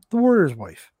the Warrior's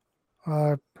wife.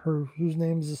 Whose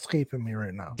name is escaping me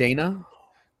right now. Dana.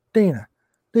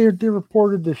 They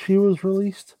reported that she was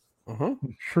released. Uh-huh.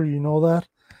 I'm sure you know that.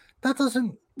 That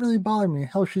doesn't really bother me.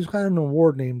 Hell, she's got an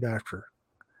award named after her.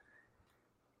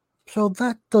 So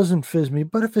that doesn't fizz me.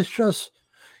 But if it's just,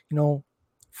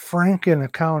 Frank in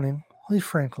accounting, leave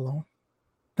Frank alone.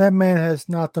 That man has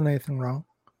not done anything wrong.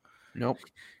 Nope.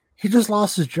 He just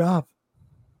lost his job.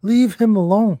 Leave him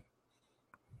alone.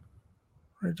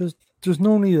 Right? There's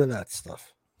no need of that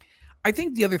stuff. I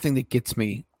think the other thing that gets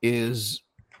me is,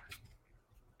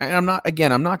 and I'm not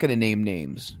going to name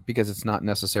names because it's not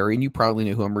necessary, and you probably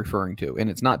know who I'm referring to, and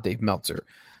it's not Dave Meltzer.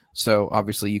 So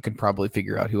obviously you can probably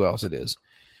figure out who else it is.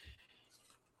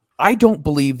 I don't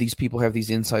believe these people have these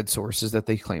inside sources that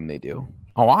they claim they do.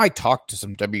 Oh, I talked to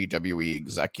some WWE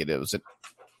executives.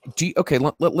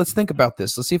 Let's think about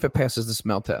this. Let's see if it passes the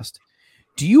smell test.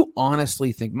 Do you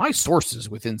honestly think my sources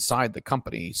inside the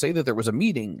company say that there was a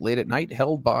meeting late at night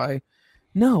held by?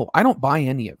 No, I don't buy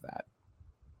any of that.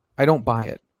 I don't buy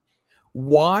it.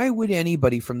 Why would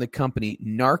anybody from the company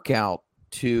narc out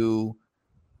to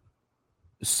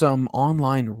some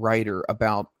online writer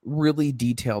about really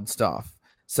detailed stuff,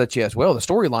 such as, well, the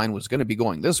storyline was going to be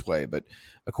going this way, but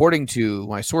according to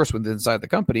my source within inside the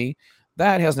company,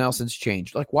 that has now since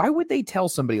changed. Like, why would they tell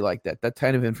somebody like that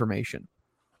kind of information?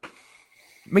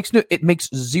 It makes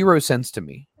zero sense to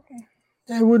me.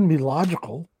 It wouldn't be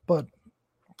logical, but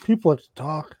people like to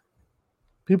talk.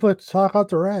 People like to talk out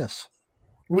their ass.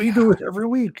 We do it every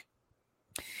week.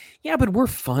 Yeah, but we're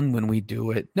fun when we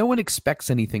do it. No one expects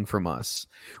anything from us.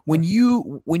 When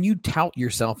you tout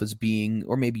yourself as being,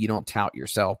 or maybe you don't tout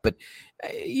yourself, but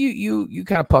you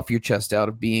kind of puff your chest out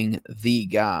of being the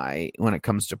guy when it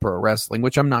comes to pro wrestling,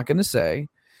 which I'm not going to say.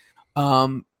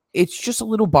 It's just a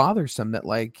little bothersome that,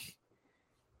 like,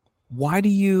 why do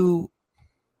you?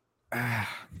 I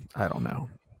don't know.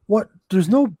 There's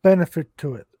no benefit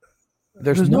to it.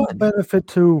 There's no benefit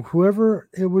to whoever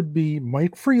it would be.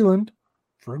 Mike Freland,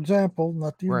 for example,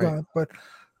 not that you've done it, but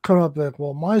come up like,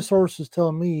 well, my sources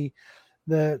tell me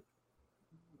that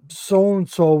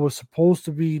so-and-so was supposed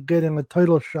to be getting a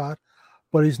title shot,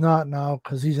 but he's not now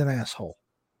because he's an asshole.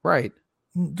 Right.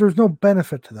 There's no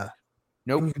benefit to that.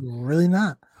 Nope. There's really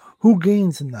not. Who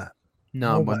gains in that?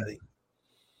 Nobody.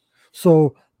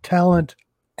 So talent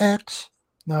X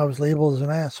now is labeled as an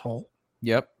asshole.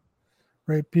 Yep.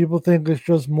 Right? People think it's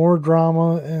just more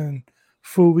drama and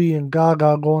Fooey and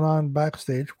Gaga going on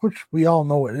backstage, which we all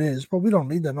know it is, but we don't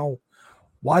need to know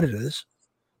what it is.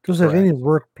 Just like any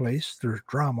workplace, there's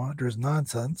drama, there's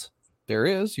nonsense. There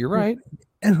is. You're right.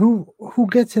 And who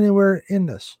gets anywhere in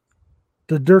this?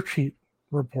 The dirt sheet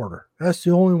reporter. That's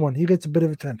the only one. He gets a bit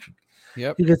of attention.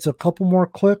 Yep. He gets a couple more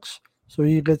clicks, so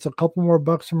he gets a couple more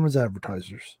bucks from his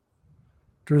advertisers.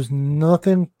 There's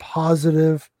nothing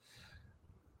positive.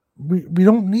 We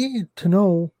don't need to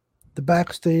know the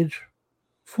backstage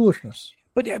foolishness.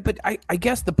 But I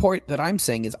guess the point that I'm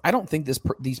saying is I don't think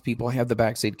these people have the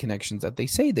backstage connections that they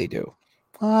say they do.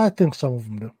 I think some of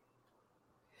them do.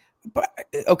 But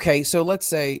okay, so let's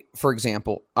say, for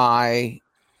example, I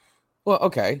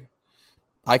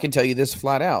can tell you this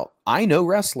flat out. I know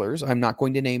wrestlers. I'm not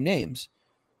going to name names.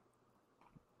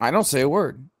 I don't say a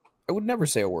word. I would never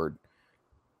say a word.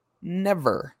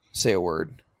 Never say a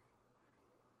word.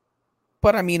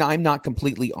 But I mean, I'm not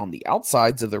completely on the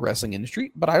outsides of the wrestling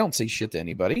industry, but I don't say shit to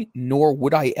anybody, nor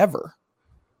would I ever.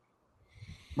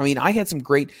 I mean, I had some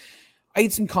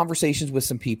conversations with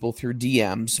some people through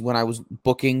DMs when I was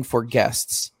booking for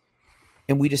guests,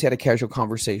 and we just had a casual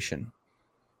conversation.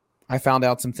 I found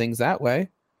out some things that way.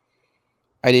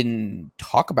 I didn't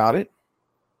talk about it.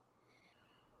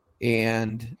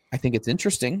 And I think it's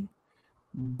interesting,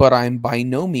 but I'm by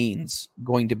no means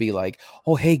going to be like,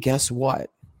 oh, hey, guess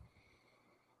what?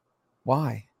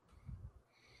 Why?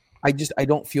 I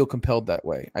don't feel compelled that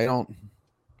way. I don't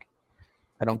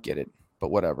get it, but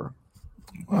whatever.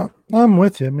 Well, I'm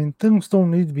with you. I mean, things don't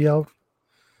need to be out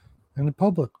in the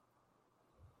public.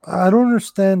 I don't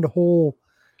understand the whole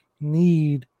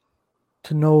need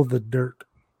to know the dirt.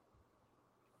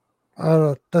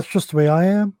 That's just the way I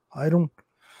am.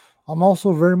 I'm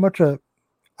also very much a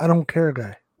I don't care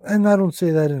guy. And I don't say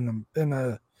that in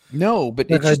a no, but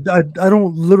like I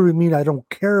don't literally mean I don't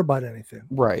care about anything.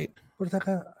 Right. But it's like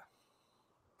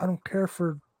I don't care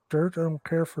for dirt. I don't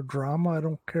care for drama. I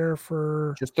don't care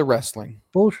for just the wrestling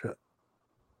bullshit.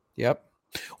 Yep.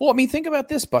 Well, I mean, think about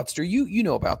this, Butster. You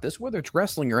know about this. Whether it's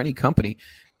wrestling or any company,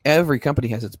 every company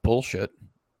has its bullshit.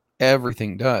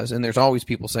 Everything does, and there's always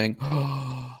people saying,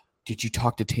 "Oh, did you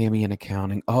talk to Tammy in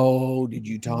accounting? Oh, did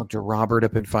you talk to Robert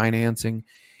up in financing?"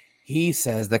 He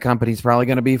says the company's probably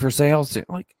going to be for sale soon.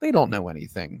 Like, they don't know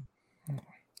anything.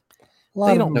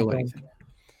 They don't know anything.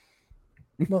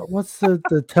 What's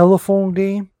the telephone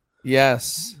game?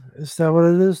 Yes. Is that what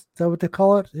it is? Is that what they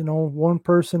call it? One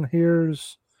person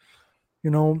hears,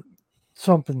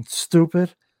 something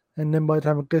stupid, and then by the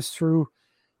time it gets through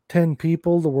 10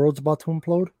 people, the world's about to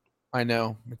implode. I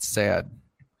know. It's sad.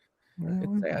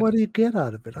 What do you get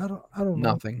out of it? I don't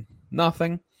know.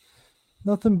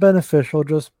 Nothing Beneficial,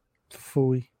 just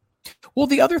phooey. Well,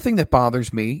 the other thing that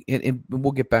bothers me, and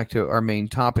we'll get back to our main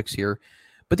topics here,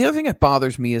 but the other thing that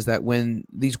bothers me is that when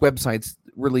these websites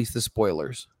release the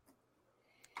spoilers,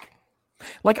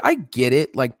 like, I get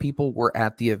it, like, people were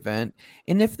at the event,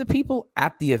 and if the people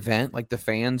at the event, like the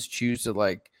fans, choose to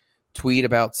like tweet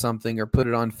about something or put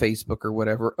it on Facebook or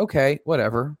whatever, okay,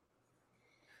 whatever.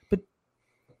 But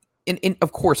and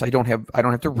of course I don't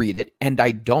have to read it, and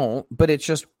I don't, but it's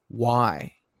just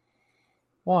why?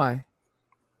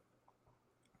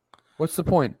 What's the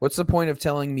point? What's the point of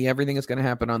telling me everything that's going to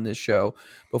happen on this show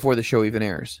before the show even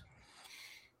airs?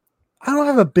 I don't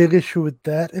have a big issue with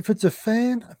that. If it's a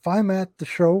fan, if I'm at the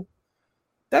show,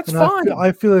 that's fine.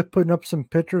 I feel like putting up some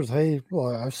pictures. Hey,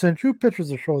 well, I've sent you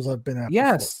pictures of shows I've been at.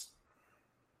 Yes. Before.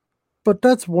 But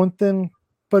that's one thing.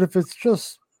 But if it's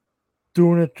just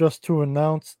doing it just to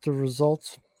announce the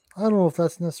results, I don't know if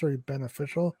that's necessarily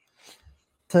beneficial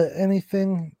to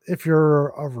anything. If you're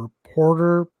a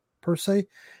reporter, per se,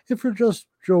 if you're just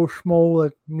Joe Schmo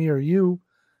like me or you,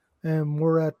 and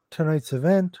we're at tonight's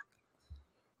event,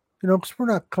 because we're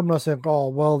not coming out saying, oh,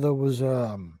 well, there was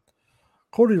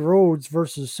Cody Rhodes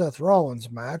versus Seth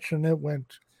Rollins match, and it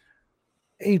went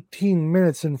 18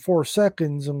 minutes and 4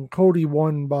 seconds, and Cody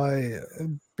won by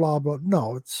blah, blah.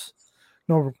 No,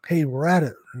 hey, we're at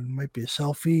it. It might be a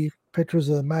selfie, pictures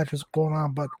of the matches going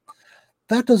on, but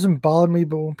that doesn't bother me.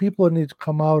 But when people need to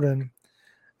come out and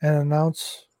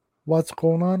announce what's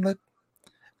going on, that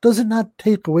does it not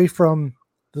take away from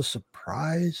the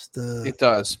surprise? It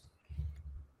does.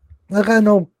 Like, I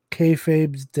know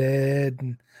kayfabe's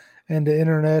dead, and the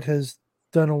internet has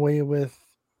done away with,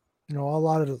 a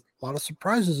lot of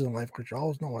surprises in life, because you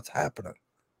always know what's happening,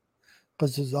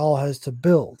 because it all has to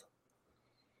build.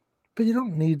 But you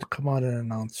don't need to come out and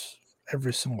announce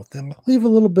every single thing. Leave a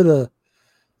little bit of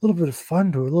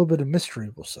fun to it, a little bit of mystery,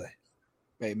 we'll say.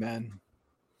 Amen.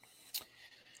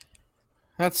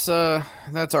 That's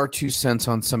our 2 cents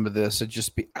on some of this.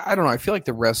 I don't know. I feel like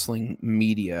the wrestling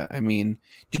media. I mean,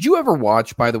 did you ever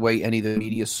watch, by the way, any of the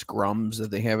media scrums that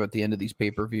they have at the end of these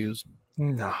pay-per-views?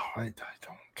 No, I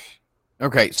don't.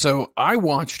 Okay, so I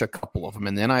watched a couple of them,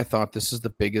 and then I thought, this is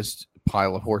the biggest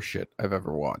pile of horseshit I've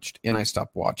ever watched, and I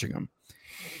stopped watching them.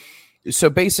 So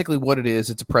basically what it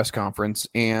is, it's a press conference,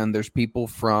 and there's people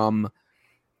from,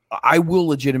 I will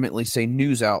legitimately say,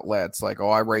 news outlets, like,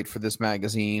 oh, I write for this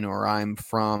magazine, or I'm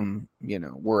from,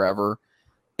 wherever.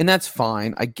 And that's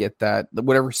fine. I get that.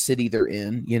 Whatever city they're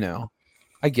in,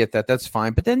 I get that. That's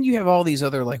fine. But then you have all these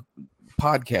other, like,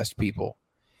 podcast people.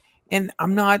 And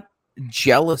I'm not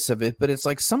jealous of it, but it's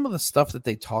like some of the stuff that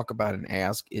they talk about and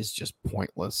ask is just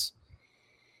pointless.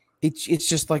 It's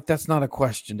just like, that's not a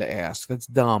question to ask. That's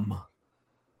dumb.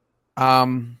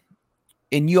 And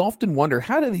you often wonder,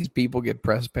 how do these people get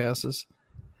press passes?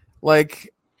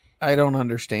 Like, I don't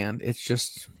understand. It's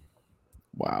just,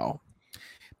 wow.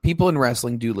 People in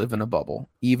wrestling do live in a bubble.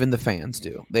 Even the fans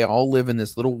do. They all live in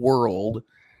this little world,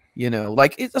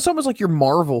 like, it's almost like your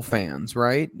Marvel fans,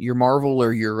 right? Your Marvel,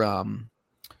 or your,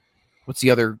 what's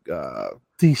the other?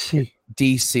 DC.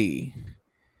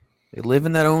 They live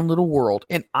in that own little world.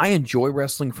 And I enjoy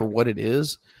wrestling for what it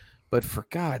is. But for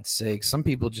God's sake, some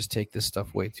people just take this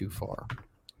stuff way too far.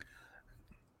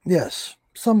 Yes,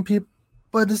 some people,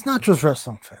 but it's not just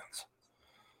wrestling fans.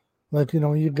 Like,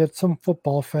 you get some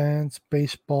football fans,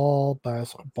 baseball,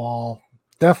 basketball,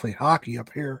 definitely hockey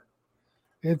up here.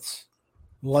 It's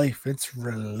life. It's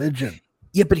religion.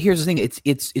 Yeah, but here's the thing.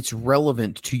 It's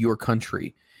relevant to your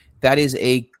country. That is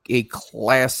a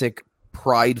classic,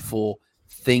 prideful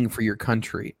thing for your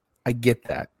country. I get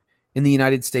that. In the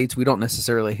United States, we don't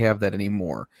necessarily have that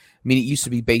anymore. I mean, it used to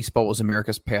be baseball was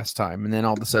America's pastime, and then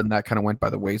all of a sudden that kind of went by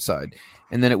the wayside.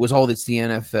 And then it was, it's the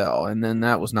NFL, and then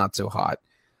that was not so hot.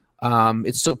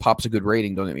 It still pops a good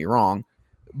rating, don't get me wrong,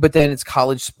 but then it's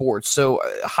college sports. So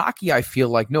hockey, I feel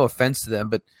like, no offense to them,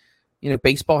 but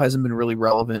baseball hasn't been really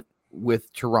relevant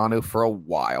with Toronto for a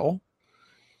while,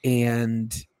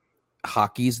 and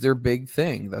hockey's their big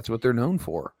thing. That's what they're known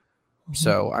for.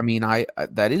 So, I mean, I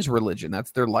that is religion.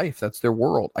 That's their life. That's their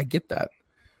world. I get that.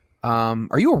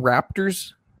 Are you a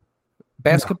Raptors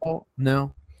basketball?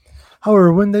 No.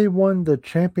 However, when they won the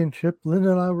championship,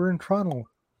 Linda and I were in Toronto.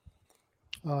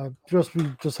 We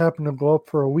just happened to go up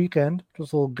for a weekend,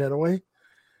 just a little getaway,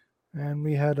 and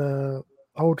we had a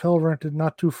hotel rented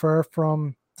not too far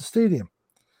from the stadium.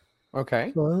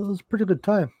 Okay. So it was a pretty good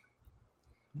time.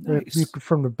 Nice.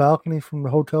 From the balcony from the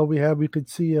hotel we had, we could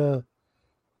see what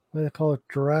do they call it,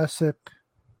 Jurassic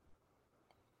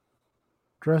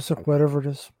whatever it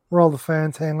is, where all the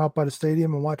fans hang out by the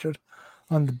stadium and watch it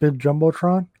on the big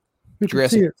jumbotron. We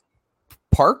could see it.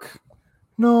 Park?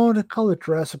 No, they call it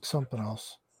Jurassic something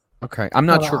else. Okay, I'm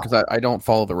not sure because I don't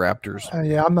follow the Raptors.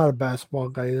 Yeah, I'm not a basketball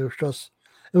guy. It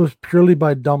was purely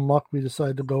by dumb luck we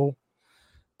decided to go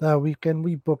that weekend.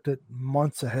 We booked it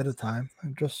months ahead of time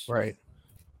and just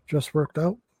worked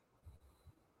out.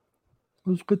 It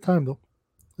was a good time though.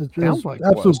 It was like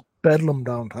absolute bedlam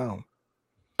downtown.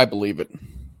 I believe it.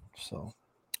 So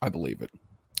I believe it.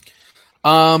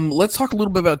 Let's talk a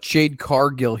little bit about Jade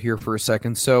Cargill here for a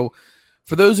second. So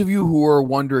for those of you who are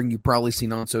wondering, you've probably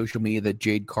seen on social media that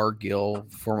Jade Cargill,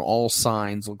 from all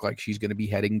signs, look like she's going to be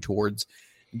heading towards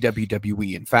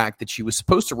WWE. In fact, that she was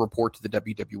supposed to report to the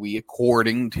WWE,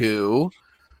 according to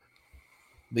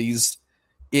these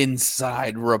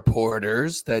inside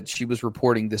reporters, that she was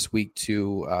reporting this week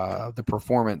to the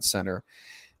Performance Center.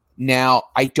 Now,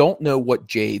 I don't know what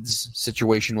Jade's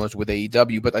situation was with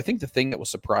AEW, but I think the thing that was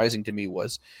surprising to me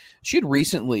was she had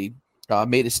recently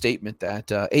made a statement that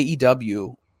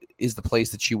AEW is the place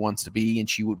that she wants to be and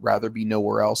she would rather be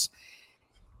nowhere else.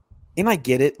 And I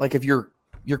get it. Like, if you're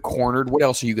cornered, what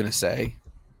else are you going to say?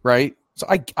 Right? So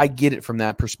I get it from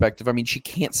that perspective. I mean, she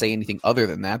can't say anything other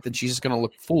than that. Then she's just going to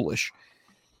look foolish.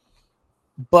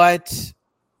 But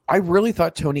I really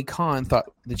thought Tony Khan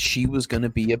thought that she was going to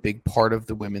be a big part of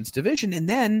the women's division. And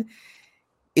then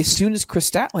as soon as Chris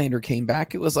Statlander came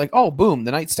back, it was like, oh, boom,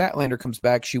 the night Statlander comes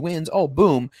back, she wins. Oh,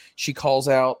 boom, she calls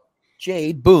out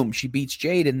Jade. Boom, she beats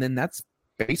Jade. And then that's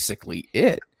basically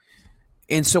it.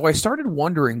 And so I started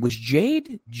wondering, was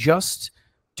Jade just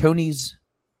Tony's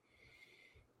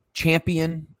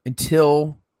champion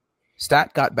until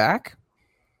Stat got back?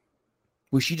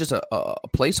 Was she just a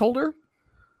placeholder?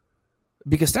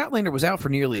 Because Statlander was out for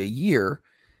nearly a year,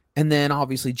 and then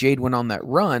obviously Jade went on that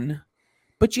run.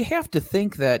 But you have to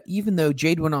think that even though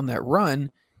Jade went on that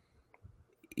run,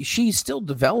 she's still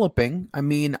developing. I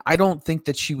mean, I don't think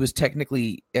that she was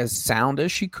technically as sound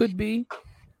as she could be.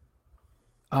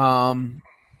 I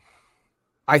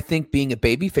think being a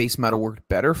babyface might have worked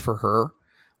better for her.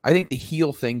 I think the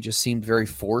heel thing just seemed very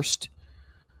forced.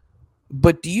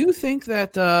 But do you think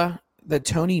that that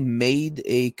Tony made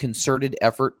a concerted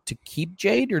effort to keep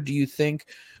Jade, or do you think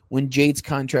when Jade's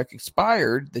contract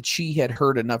expired that she had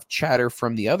heard enough chatter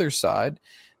from the other side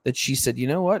that she said, you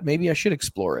know what, maybe I should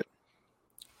explore it?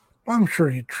 Well, I'm sure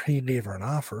he gave her an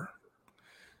offer.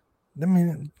 I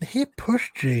mean, he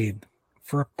pushed Jade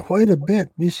for quite a bit.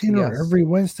 We've seen her every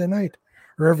Wednesday night,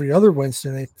 or every other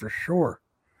Wednesday night for sure.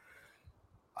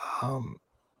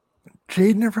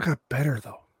 Jade never got better,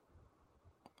 though.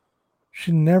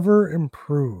 She never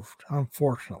improved,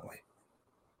 unfortunately.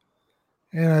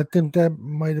 And I think that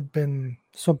might have been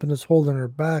something that's holding her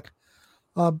back.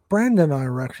 Brandon and I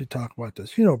were actually talking about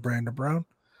this. You know Brandon Brown.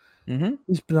 Mm-hmm.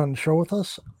 He's been on the show with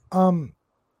us.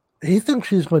 He thinks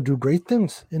she's going to do great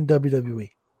things in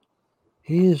WWE.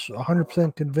 He is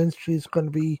 100% convinced she's going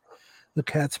to be the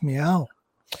cat's meow.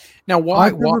 Now, why?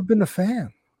 I've never been a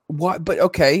fan. Why? But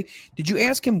okay, did you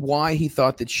ask him why he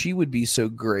thought that she would be so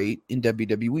great in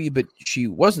WWE, but she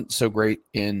wasn't so great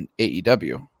in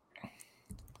AEW?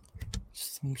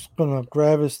 I'm just going to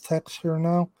grab his text here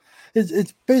now.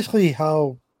 It's basically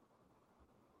how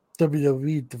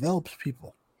WWE develops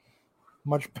people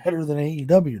much better than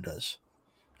AEW does.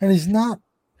 And he's not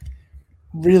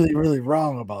really, really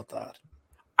wrong about that.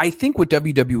 I think what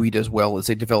WWE does well is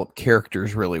they develop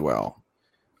characters really well.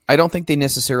 I don't think they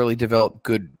necessarily develop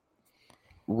good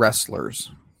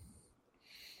wrestlers.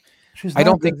 She's not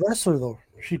a good wrestler, though.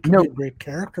 She could be a great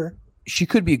character. She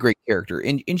could be a great character.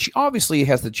 And she obviously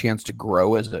has the chance to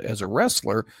grow as a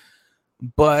wrestler.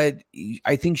 But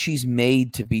I think she's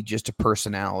made to be just a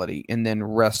personality and then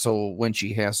wrestle when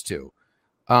she has to.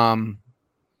 I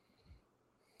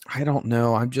don't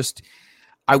know.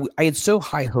 I had so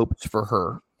high hopes for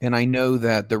her. And I know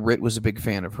that the Rit was a big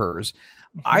fan of hers.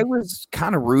 I was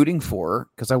kind of rooting for her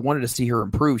because I wanted to see her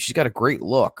improve. She's got a great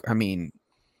look. I mean,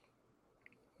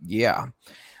 yeah.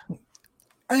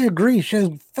 I agree. She has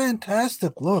a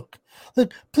fantastic look.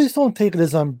 Like, please don't take it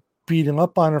as I'm beating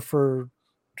up on her for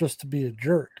just to be a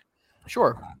jerk.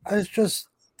 Sure. It's just,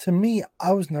 to me,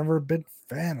 I was never a big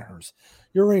fan of hers.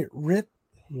 You're right. Rit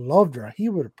loved her. He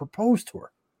would have proposed to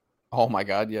her. Oh, my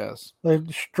God, yes. Like,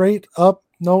 straight up,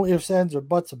 no ifs, ands, or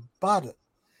buts about it.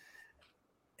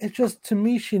 It's just, to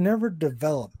me, she never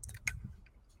developed.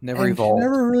 Never and evolved. She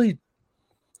never really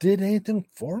did anything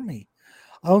for me.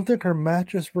 I don't think her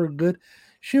matches were good.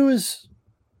 She was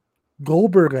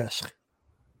Goldberg-esque.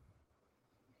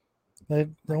 Like,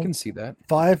 I can see that.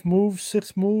 5 moves,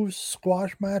 6 moves,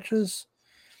 squash matches.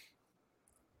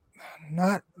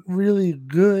 Not really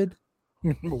good.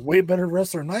 Way better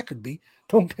wrestler than I could be.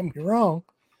 Don't get me wrong.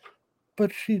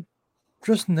 But she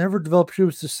just never developed. She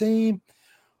was the same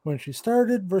when she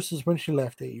started versus when she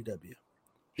left AEW.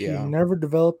 She never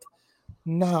developed.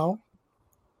 Now,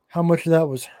 how much of that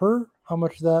was her? How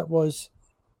much of that was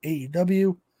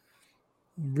AEW?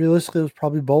 Realistically, it was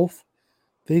probably both.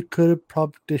 They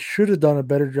should have done a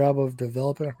better job of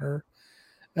developing her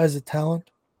as a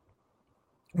talent.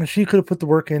 And she could have put the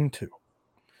work in too.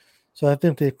 So I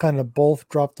think they kind of both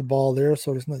dropped the ball there.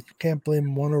 So you can't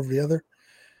blame one over the other.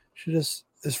 She just,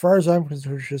 as far as I'm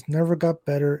concerned, she just never got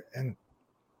better, and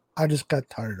I just got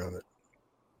tired of it.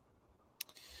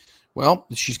 Well,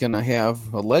 she's going to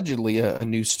have allegedly a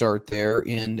new start there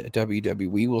in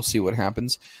WWE. We'll see what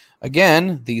happens.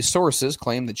 Again, these sources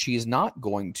claim that she is not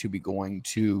going to be going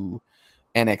to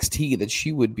NXT, that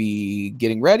she would be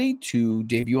getting ready to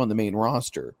debut on the main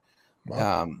roster.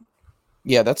 Wow.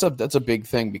 Yeah, that's a big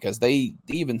thing, because they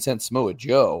even sent Samoa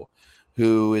Joe,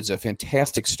 who is a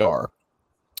fantastic star,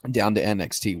 down to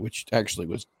NXT, which actually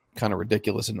was kind of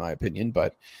ridiculous in my opinion,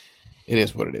 but it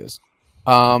is what it is.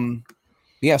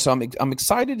 Yeah, so I'm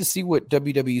excited to see what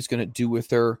WWE is going to do with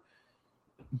her.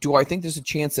 Do I think there's a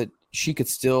chance that she could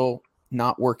still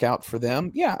not work out for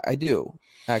them? Yeah, I do,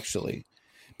 actually.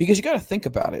 Because you got to think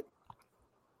about it.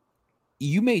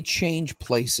 You may change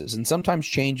places, and sometimes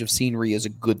change of scenery is a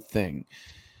good thing.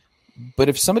 But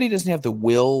if somebody doesn't have the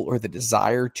will or the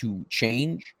desire to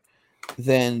change,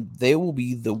 then they will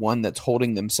be the one that's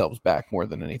holding themselves back more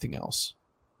than anything else.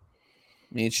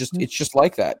 I mean, it's just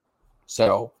like that.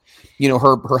 So,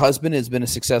 her husband has been a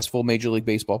successful Major League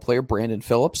Baseball player, Brandon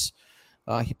Phillips.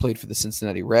 He played for the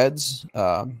Cincinnati Reds.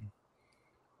 I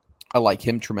like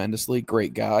him tremendously.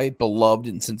 Great guy, beloved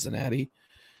in Cincinnati.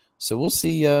 So we'll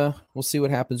see. We'll see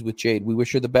what happens with Jade. We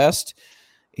wish her the best,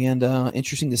 and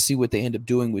interesting to see what they end up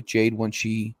doing with Jade once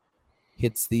she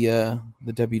hits the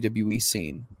WWE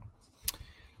scene.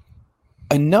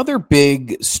 Another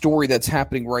big story that's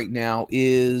happening right now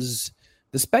is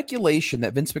the speculation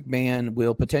that Vince McMahon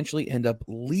will potentially end up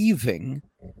leaving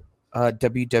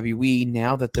WWE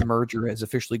now that the merger has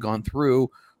officially gone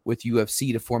through with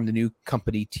UFC to form the new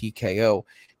company TKO.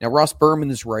 Now, Ross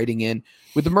Berman is writing in,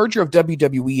 with the merger of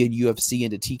WWE and UFC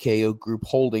into TKO Group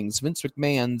Holdings, Vince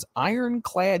McMahon's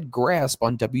ironclad grasp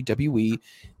on WWE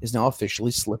is now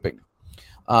officially slipping.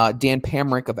 Dan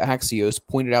Pamrick of Axios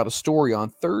pointed out a story on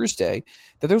Thursday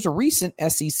that there was a recent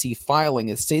SEC filing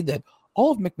that stated that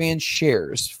all of McMahon's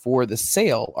shares for the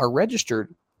sale are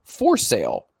registered for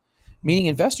sale, meaning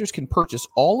investors can purchase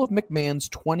all of McMahon's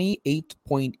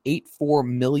 28.84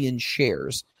 million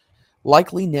shares,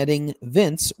 likely netting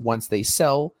Vince, once they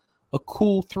sell, a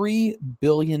cool $3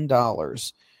 billion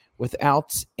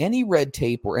without any red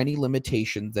tape or any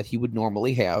limitations that he would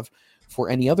normally have for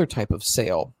any other type of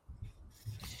sale.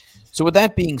 So with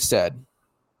that being said,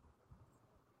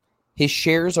 his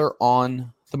shares are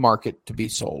on the market to be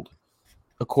sold,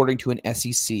 according to an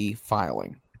SEC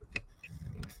filing.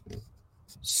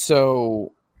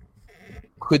 So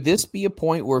could this be a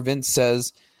point where Vince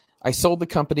says, I sold the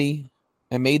company,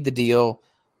 I made the deal,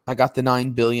 I got the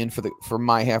 $9 billion for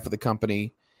my half of the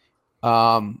company.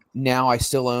 Now I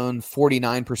still own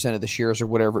 49% of the shares or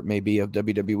whatever it may be of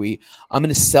WWE. I'm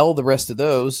going to sell the rest of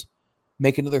those,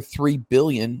 make another $3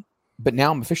 billion, but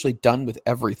now I'm officially done with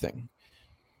everything.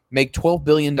 Make $12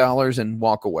 billion and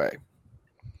walk away.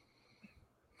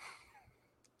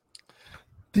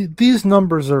 These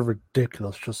numbers are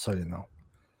ridiculous, just so you know.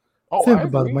 Oh, Think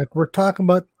about it, Mike. We're talking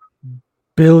about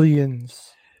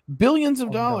billions. Billions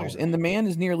of dollars. And the man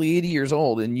is nearly 80 years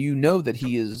old. And you know that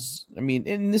he is, I mean,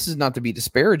 and this is not to be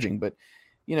disparaging, but,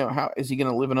 how is he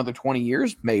going to live another 20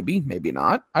 years? Maybe, maybe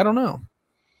not. I don't know.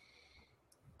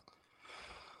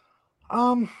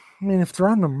 I mean, if they're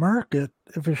on the market,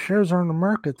 if his shares are on the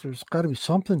market, there's got to be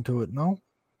something to it, no?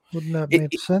 Wouldn't that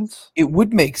make sense? It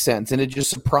would make sense, and it just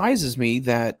surprises me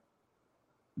that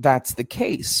that's the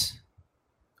case.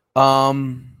 I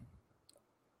mean,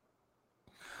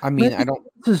 Maybe I don't.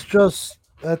 This is just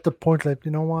at the point, like,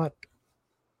 you know what?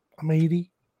 I'm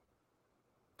 80.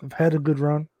 I've had a good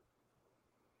run.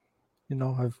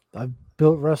 I've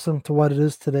built wrestling to what it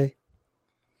is today.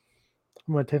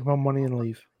 I'm going to take my money and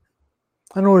leave.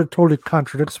 I know it totally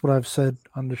contradicts what I've said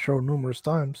on the show numerous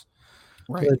times.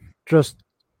 Right. I just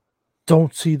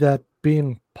don't see that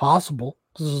being possible.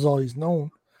 This is all he's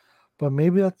known. But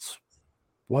maybe that's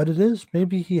what it is.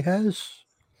 Maybe he has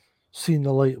seen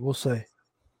the light, we'll say.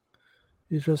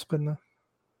 He's just going to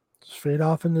fade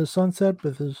off into the sunset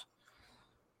with his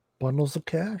bundles of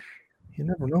cash. You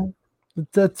never know.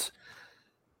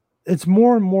 It's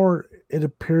more and more, it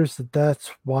appears that that's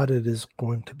what it is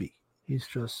going to be. He's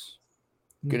just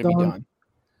Going to be done.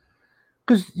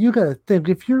 Because you got to think,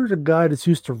 if you're the guy that's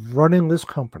used to running this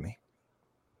company,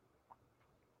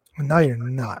 and now you're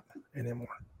not anymore.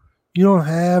 You don't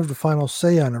have the final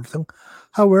say on everything.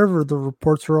 However, the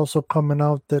reports are also coming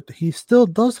out that he still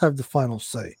does have the final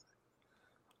say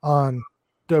on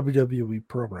WWE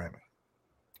programming.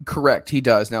 Correct, he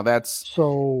does. Now that's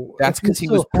because he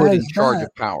was put in charge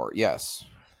of power. Yes.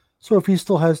 So if he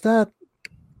still has that,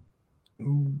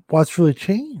 what's really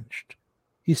changed?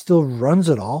 He still runs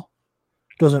it all.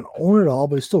 Doesn't own it all,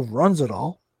 but he still runs it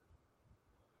all.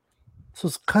 So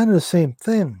it's kind of the same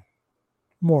thing,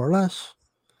 more or less.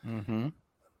 Mm-hmm.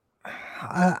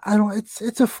 I don't.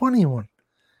 It's a funny one.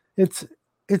 It's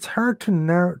hard to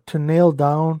nail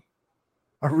down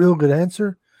a real good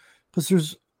answer because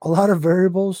there's a lot of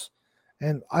variables,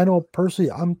 and I know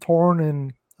personally I'm torn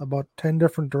in about 10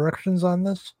 different directions on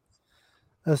this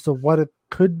as to what it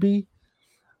could be.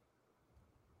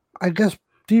 I guess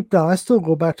deep down, I still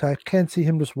go back to I can't see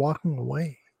him just walking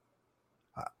away.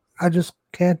 I just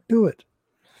can't do it.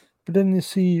 But then you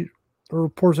see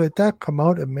reports like that come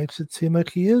out, it makes it seem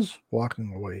like he is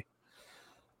walking away.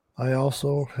 I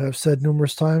also have said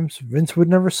numerous times Vince would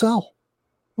never sell.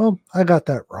 Well, I got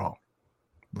that wrong.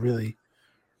 Really,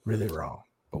 really wrong.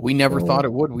 But we never thought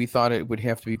it would. We thought it would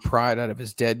have to be pried out of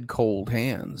his dead, cold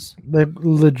hands.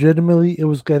 Legitimately, it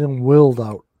was getting willed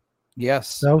out.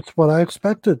 Yes. That's what I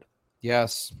expected.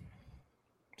 Yes.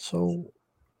 So,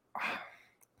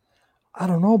 I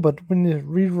don't know, but when you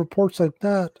read reports like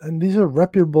that, and these are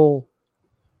reputable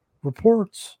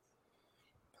reports,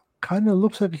 kind of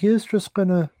looks like he is just going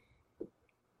to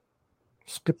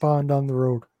skip on down the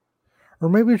road. Or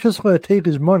maybe he's just going to take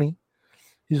his money.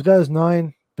 He's got his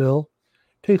 $9 bill.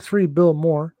 Take $3 bill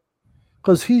more.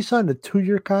 Because he signed a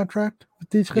 2-year contract with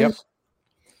these guys. Yep.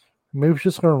 Maybe he's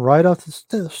just going to ride out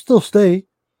to still stay.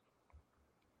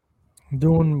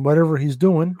 Doing whatever he's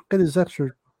doing. Get his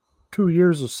extra 2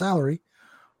 years of salary.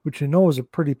 Which you know is a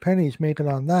pretty penny he's making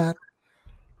on that.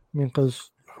 I mean, because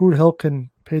who the hell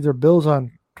can pay their bills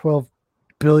on $12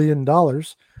 billion?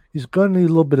 He's going to need a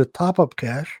little bit of top-up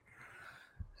cash.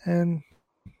 And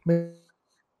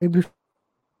maybe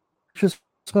just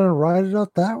going to ride it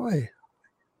out that way.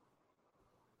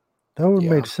 That would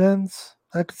make sense.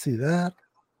 I could see that.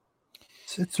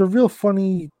 It's a real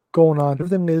funny going on.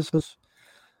 Everything is,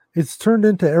 it's turned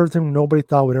into everything nobody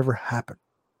thought would ever happen.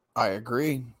 I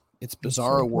agree. It's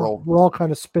bizarre world. We're all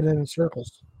kind of spinning in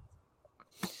circles.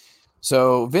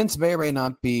 So Vince may or may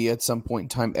not be at some point in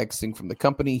time exiting from the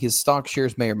company. His stock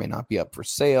shares may or may not be up for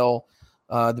sale.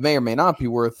 They may or may not be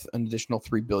worth an additional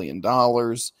 $3 billion.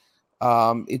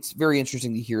 It's very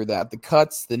interesting to hear that. The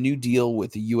cuts, the new deal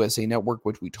with the USA Network,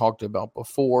 which we talked about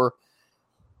before.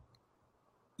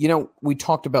 You know, we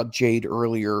talked about Jade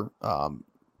earlier.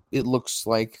 It looks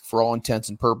like, for all intents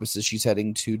and purposes, she's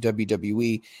heading to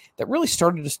WWE. That really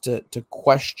started us to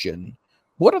question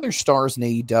what other stars in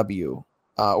AEW,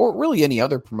 or really any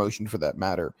other promotion for that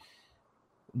matter,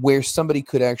 where somebody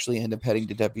could actually end up heading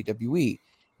to WWE.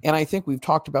 And I think we've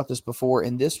talked about this before,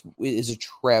 and this is a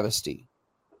travesty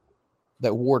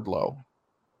that Wardlow,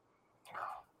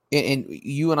 and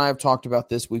you and I have talked about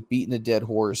this. We've beaten a dead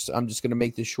horse. I'm just going to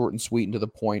make this short and sweet and to the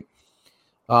point.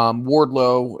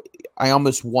 Wardlow, I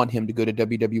almost want him to go to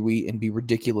WWE and be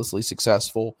ridiculously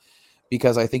successful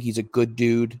because I think he's a good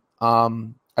dude. I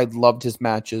loved his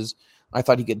matches. I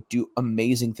thought he could do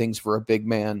amazing things for a big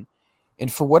man.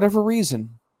 And for whatever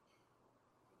reason,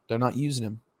 they're not using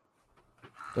him.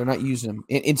 They're not using him.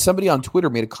 And somebody on Twitter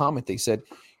made a comment. They said,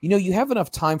 you know, you have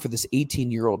enough time for this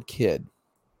 18-year-old kid,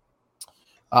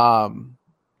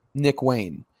 Nick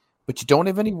Wayne, but you don't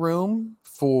have any room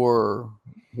for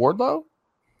Wardlow?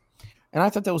 And I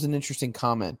thought that was an interesting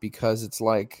comment because it's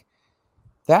like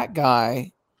that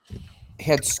guy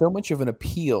had so much of an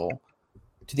appeal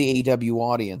to the AEW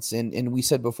audience. And we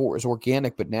said before it was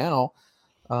organic, but now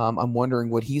I'm wondering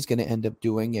what he's going to end up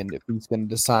doing and if he's going to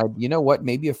decide, you know what,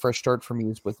 maybe a fresh start for me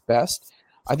is what's best.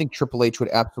 I think Triple H would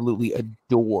absolutely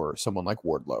adore someone like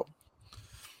Wardlow.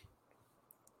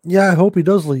 Yeah, I hope he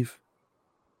does leave.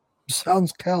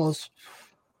 Sounds callous,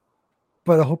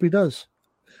 but I hope he does.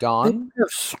 Don?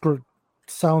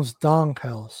 Sounds Don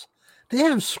callous. They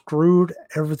have screwed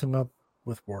everything up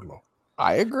with Wardlow.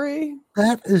 I agree.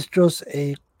 That is just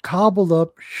a cobbled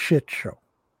up shit show.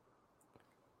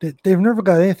 They've never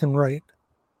got anything right.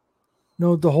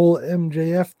 The whole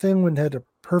MJF thing when they had a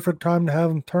perfect time to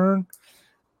have him turn.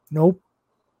 Nope.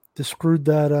 They screwed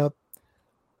that up.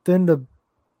 Then the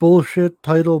bullshit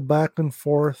title back and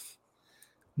forth.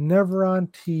 Never on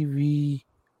TV.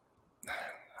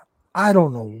 I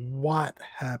don't know what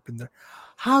happened there.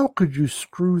 How could you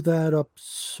screw that up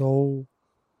so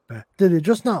bad? Did they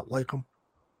just not like him?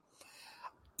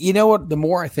 You know what? The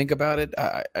more I think about it,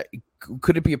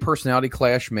 could it be a personality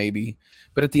clash? Maybe.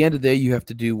 But at the end of the day, you have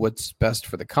to do what's best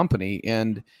for the company.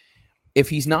 And if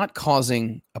he's not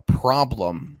causing a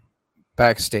problem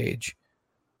backstage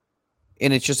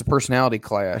and it's just a personality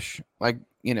clash, like,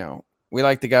 we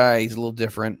like the guy, he's a little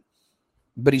different,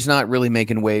 but he's not really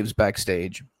making waves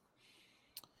backstage.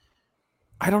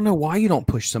 I don't know why you don't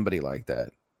push somebody like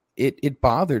that. It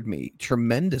bothered me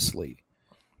tremendously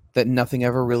that nothing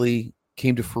ever really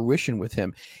came to fruition with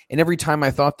him. And every time I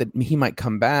thought that he might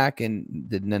come back, and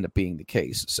didn't end up being the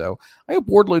case. So I hope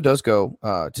Wardlow does go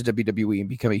to WWE and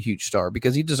become a huge star,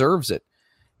 because he deserves it.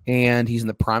 And he's in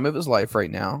the prime of his life right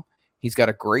now. He's got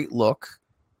a great look.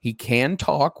 He can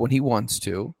talk when he wants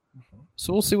to.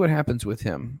 So we'll see what happens with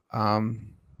him.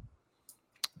 Time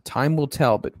will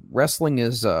tell, but wrestling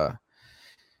is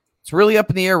it's really up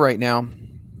in the air right now.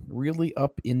 Really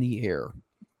up in the air.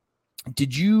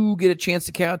 Did you get a chance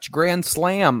to catch Grand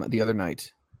Slam the other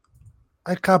night?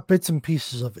 I caught bits and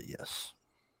pieces of it, yes.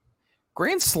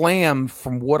 Grand Slam,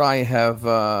 from what I have,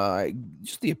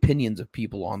 just the opinions of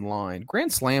people online,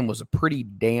 Grand Slam was a pretty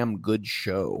damn good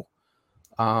show.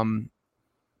 I'm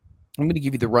going to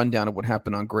give you the rundown of what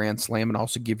happened on Grand Slam, and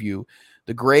also give you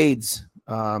the grades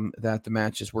that the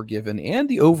matches were given, and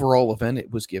the overall event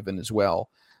it was given as well,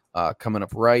 coming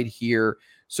up right here.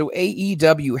 So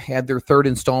AEW had their third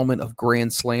installment of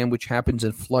Grand Slam, which happens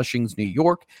in Flushing, New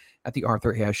York, at the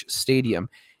Arthur Ashe Stadium.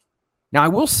 Now, I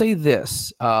will say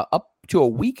this. Up to a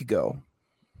week ago,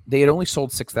 they had only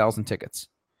sold 6,000 tickets.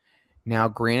 Now,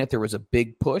 granted, there was a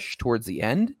big push towards the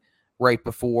end, right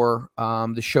before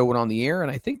the show went on the air,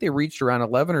 and I think they reached around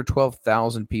 11 or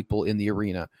 12,000 people in the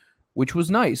arena, which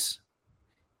was nice.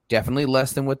 Definitely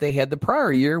less than what they had the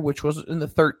prior year, which was in the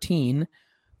 13,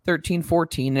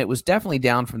 14. It was definitely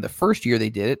down from the first year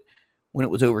they did it, when it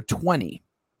was over 20.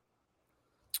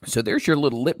 So there's your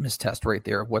little litmus test right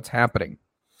there of what's happening.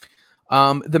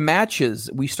 The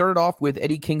matches, we started off with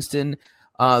Eddie Kingston,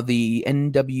 the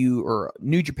NW or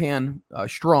New Japan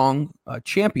Strong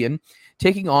champion,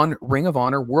 taking on Ring of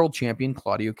Honor World Champion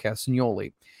Claudio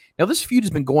Castagnoli. Now, this feud has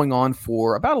been going on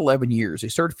for about 11 years. They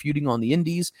started feuding on the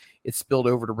Indies. It spilled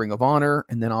over to Ring of Honor,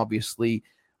 and then obviously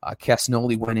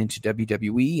Castagnoli went into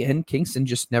WWE, and Kingston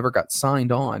just never got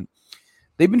signed on.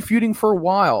 They've been feuding for a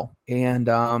while, and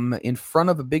in front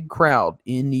of a big crowd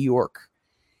in New York,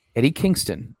 Eddie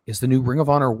Kingston is the new Ring of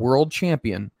Honor World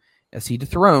Champion as he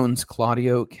dethrones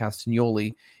Claudio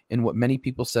Castagnoli in what many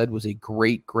people said was a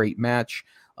great, great match.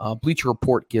 Bleacher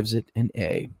Report gives it an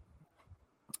A.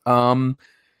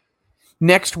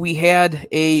 Next, we had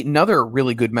another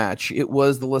really good match. It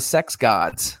was the Les Sex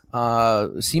Gods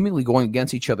seemingly going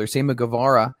against each other. Sammy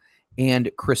Guevara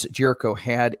and Chris Jericho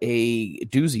had a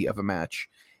doozy of a match.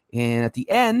 And at the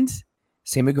end,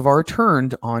 Sammy Guevara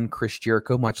turned on Chris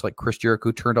Jericho, much like Chris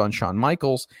Jericho turned on Shawn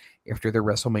Michaels after their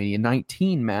WrestleMania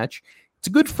 19 match. It's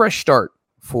a good fresh start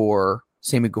for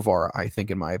Sammy Guevara, I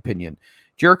think, in my opinion.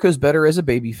 Jericho's better as a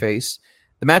babyface.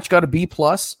 The match got a B+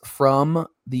 from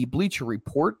the Bleacher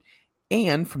Report.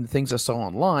 And from the things I saw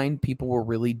online, people were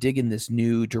really digging this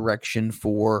new direction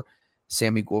for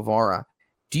Sammy Guevara.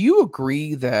 Do you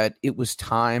agree that it was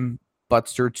time,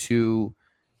 Butster, to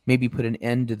maybe put an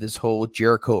end to this whole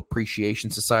Jericho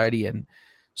Appreciation Society and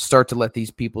start to let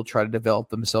these people try to develop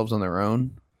themselves on their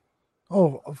own?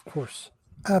 Oh, of course.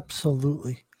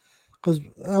 Absolutely. Because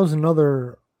that was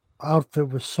another outfit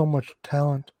with so much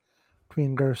talent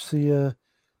between Garcia,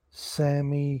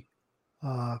 Sammy,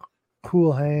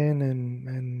 Cool Hand,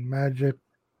 and Magic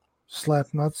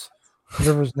Slapnuts,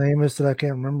 whatever his name is that I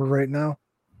can't remember right now.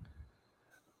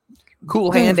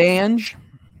 Cool Hand Ange.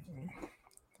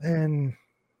 And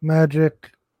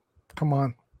Magic. Come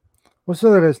on. What's the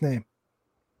other guy's name?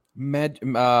 Matt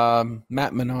Menard.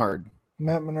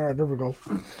 Matt Menard. There we go.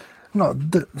 No,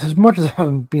 as much as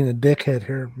I'm being a dickhead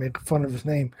here, making fun of his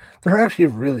name, they're actually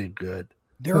really good.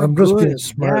 I'm just being a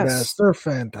smart ass. They're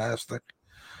fantastic.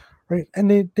 Right? And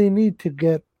they need to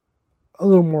get a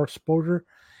little more exposure.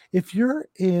 If you're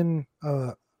in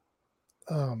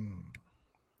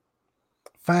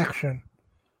faction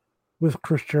with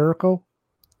Chris Jericho,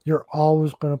 you're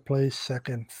always going to play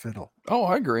second fiddle. Oh,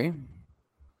 I agree.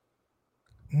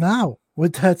 Now,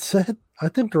 with that said, I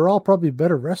think they're all probably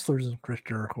better wrestlers than Chris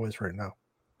Jericho is right now.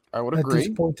 I would agree. At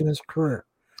this point in his career.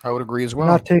 I would agree as well.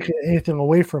 Not taking anything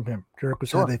away from him.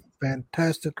 Jericho's had a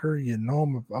fantastic career. You know,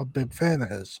 I'm a big fan of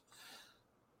his.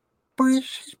 But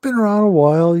he's been around a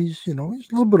while. He's a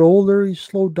little bit older. He's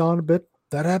slowed down a bit.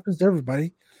 That happens to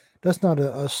everybody. That's not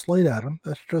a slight at him.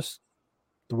 That's just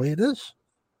the way it is.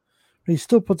 He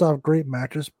still puts out great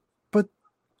matches, but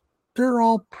they're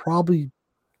all probably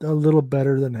a little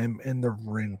better than him in the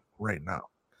ring right now.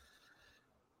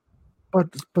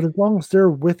 But as long as they're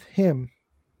with him,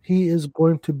 he is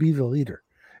going to be the leader.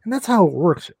 And that's how it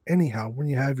works anyhow when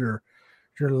you have your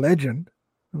legend.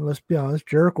 And let's be honest,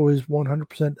 Jericho is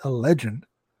 100% a legend.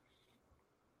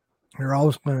 You're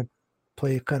always going to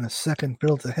play kind of second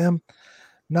fiddle to him.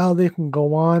 Now they can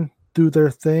go on, do their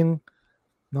thing.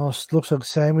 Now it looks like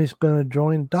Sammy's going to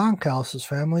join Don Callis'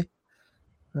 family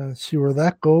and see where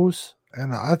that goes.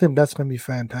 And I think that's going to be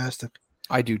fantastic.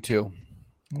 I do too.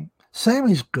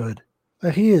 Sammy's good.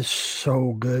 He is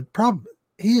so good.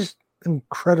 He's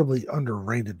incredibly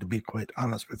underrated, to be quite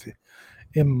honest with you,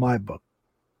 in my book.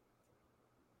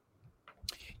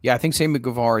 Yeah, I think Sammy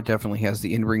Guevara definitely has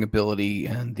the in-ring ability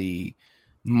and the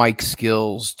mic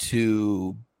skills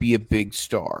to be a big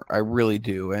star. I really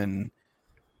do. And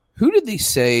who did they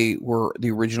say were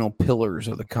the original pillars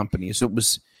of the company? So it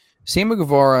was Sammy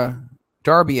Guevara,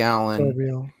 Darby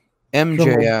Allin,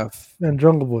 MJF, and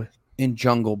Jungle Boy. In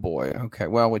Jungle Boy. Okay,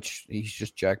 well, which he's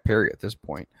just Jack Perry at this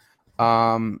point.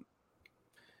 So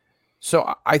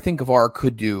I think Guevara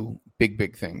could do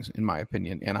big things, in my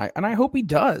opinion, and I hope he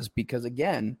does, because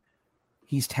again,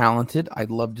 he's talented. I'd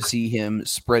love to see him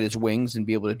spread his wings and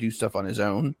be able to do stuff on his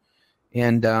own.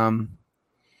 And Don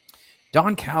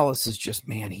Callis is just,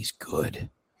 man, he's good.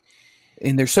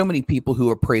 And there's so many people who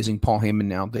are praising Paul Heyman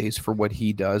nowadays for what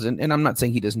he does, and I'm not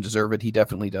saying he doesn't deserve it. He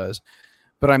definitely does.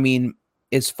 But I mean,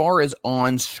 as far as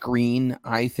on screen,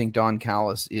 I think Don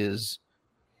Callis he's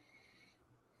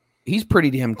pretty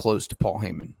damn close to Paul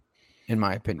Heyman, in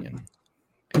my opinion.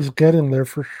 He's getting there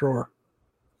for sure.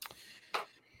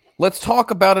 Let's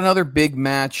talk about another big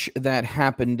match that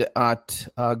happened at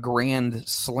Grand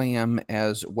Slam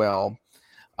as well.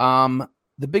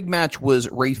 The big match was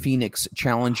Rey Fenix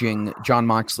challenging Jon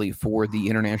Moxley for the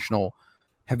International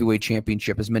Heavyweight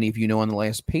Championship. As many of you know, on the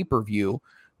last pay-per-view,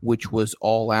 which was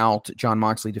All Out, Jon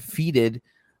Moxley defeated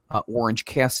Orange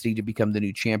Cassidy to become the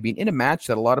new champion in a match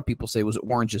that a lot of people say was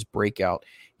Orange's breakout.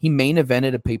 He main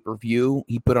evented a pay-per-view.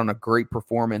 He put on a great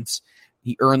performance.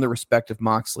 He earned the respect of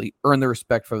Moxley, earned the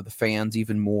respect of the fans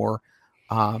even more.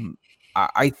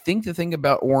 I think the thing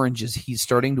about Orange is he's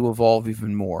starting to evolve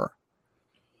even more.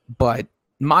 But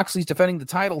Moxley's defending the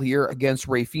title here against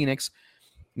Rey Fenix.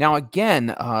 Now,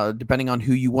 again, depending on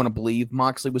who you want to believe,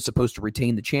 Moxley was supposed to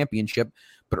retain the championship.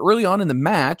 But early on in the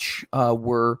match,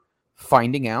 we're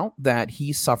finding out that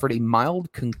he suffered a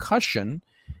mild concussion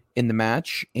in the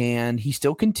match, and he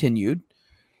still continued.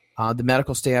 The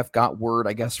medical staff got word,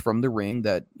 I guess, from the ring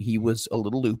that he was a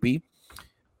little loopy.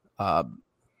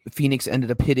 Phoenix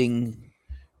ended up hitting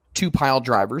 2 pile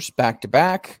drivers back to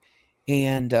back,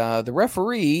 and the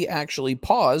referee actually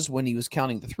paused when he was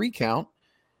counting the 3 count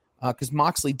because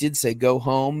Moxley did say go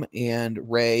home and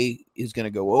Rey is going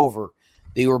to go over.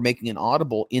 They were making an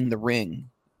audible in the ring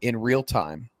in real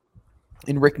time,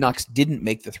 and Rick Knox didn't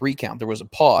make the 3 count. There was a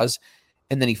pause,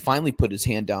 and then he finally put his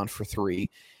hand down for 3.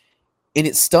 And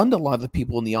it stunned a lot of the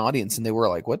people in the audience, and they were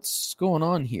like, what's going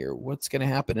on here? What's going to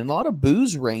happen? And a lot of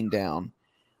boos rained down.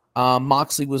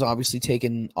 Moxley was obviously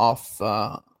taken off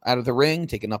out of the ring,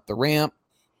 taken up the ramp.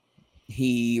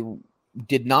 He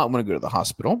did not want to go to the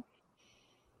hospital.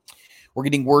 We're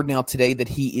getting word now today that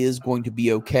he is going to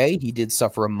be okay. He did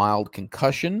suffer a mild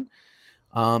concussion,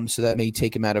 so that may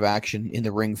take him out of action in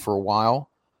the ring for a while.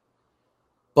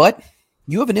 But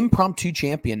you have an impromptu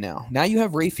champion now. Now you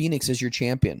have Rey Fenix as your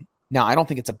champion. Now, I don't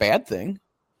think it's a bad thing.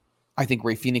 I think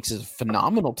Rey Fenix is a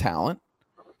phenomenal talent.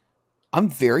 I'm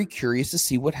very curious to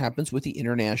see what happens with the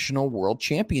International World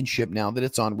Championship now that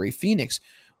it's on Rey Fenix.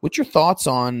 What's your thoughts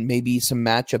on maybe some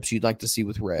matchups you'd like to see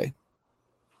with Rey?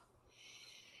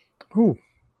 Ooh,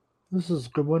 this is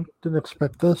a good one. Didn't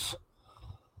expect this.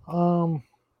 Now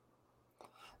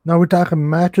we're talking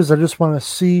matches I just want to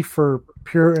see for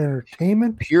pure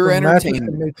entertainment. Pure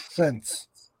entertainment. That makes sense.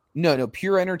 No,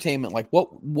 pure entertainment. Like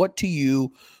what to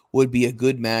you would be a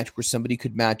good match where somebody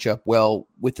could match up well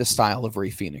with the style of Rey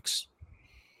Fenix?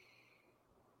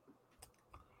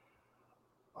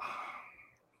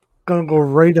 Gonna go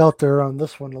right out there on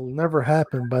this one. It'll never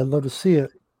happen, but I'd love to see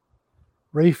it.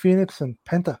 Rey Fenix and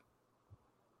Penta.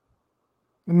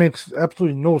 It makes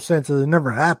absolutely no sense that it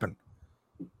never happened.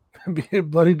 It'd be a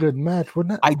bloody good match,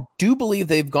 wouldn't it? I do believe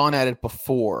they've gone at it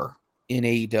before in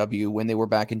AEW when they were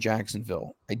back in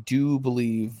Jacksonville. I do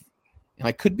believe, And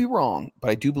I could be wrong,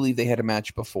 but I do believe they had a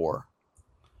match before.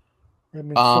 I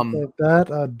mean, stuff like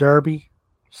that. Darby.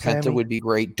 Penta Sammy. would be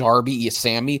great. Darby,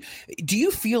 Sammy. Do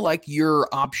you feel like your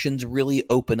options really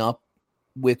open up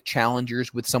with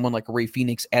challengers with someone like Ray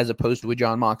Phoenix as opposed to a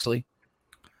John Moxley?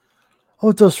 Oh,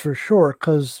 it does for sure,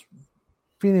 because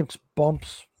Phoenix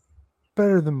bumps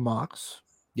better than Mox.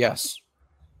 Yes.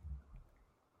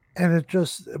 And it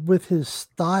just, with his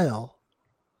style,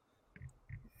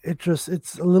 it's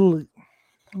a little, I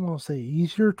don't want to say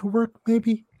easier to work,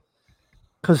 maybe.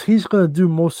 Because he's going to do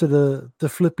most of the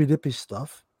flippy-dippy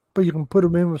stuff. But you can put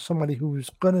him in with somebody who's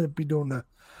going to be doing the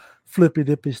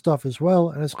flippy-dippy stuff as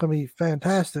well. And it's going to be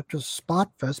fantastic, just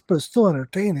spot fest, but it's still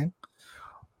entertaining.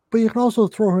 But you can also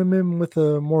throw him in with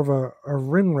more of a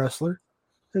ring wrestler.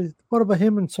 What about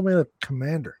him and somebody like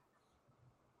Commander?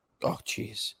 Oh,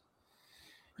 jeez.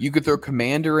 You could throw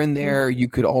Commander in there. You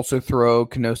could also throw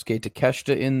Konosuke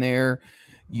Takeshita in there.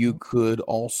 You could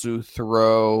also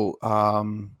throw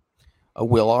a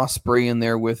Will Ospreay in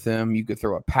there with him. You could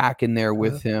throw a Pac in there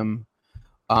with him.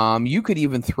 You could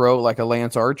even throw like a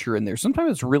Lance Archer in there.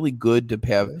 Sometimes it's really good to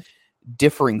have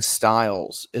differing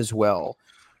styles as well.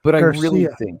 But Garcia. I really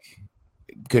think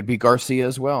it could be Garcia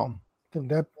as well. I think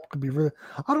that could be really.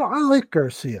 I like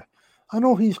Garcia. I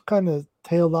know he's kind of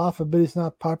tailed off a bit. He's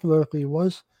not popular like he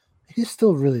was. He's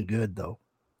still really good, though.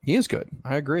 He is good.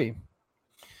 I agree.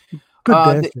 Good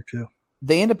dancer, too.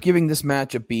 They end up giving this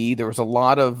match a B. There was a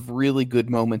lot of really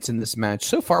good moments in this match.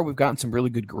 So far, we've gotten some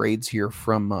really good grades here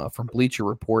from Bleacher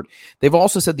Report. They've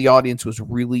also said the audience was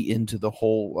really into the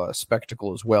whole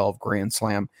spectacle as well of Grand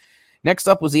Slam. Next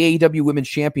up was the AEW Women's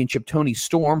Championship. Toni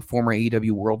Storm, former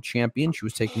AEW World Champion. She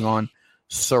was taking on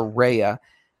Saraya.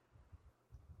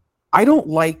 I don't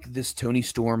like this Toni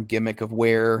Storm gimmick of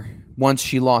where once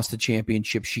she lost the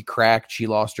championship, she cracked, she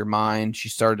lost her mind. She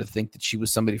started to think that she was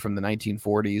somebody from the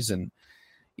 1940s and,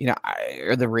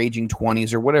 or the Raging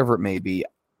 20s or whatever it may be.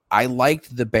 I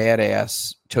liked the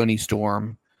badass Toni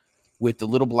Storm with the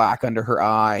little black under her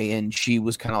eye, and she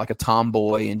was kind of like a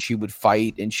tomboy, and she would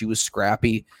fight, and she was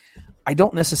scrappy. I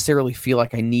don't necessarily feel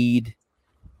like I need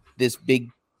this big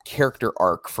character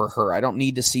arc for her. I don't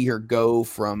need to see her go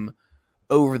from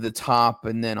over the top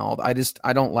and then all. I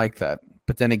don't like that.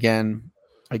 But then again,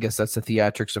 I guess that's the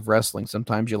theatrics of wrestling.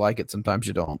 Sometimes you like it, sometimes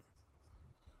you don't.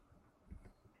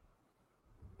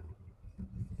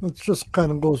 It just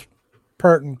kind of goes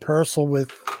part and parcel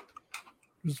with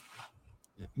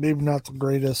maybe not the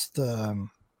greatest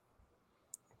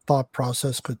thought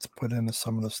process could put into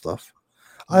some of the stuff.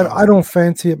 I don't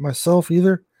fancy it myself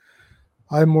either.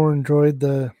 I more enjoyed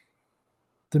the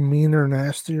meaner,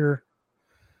 nastier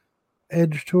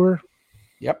edge to her.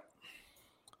 Yep.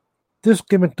 This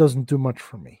gimmick doesn't do much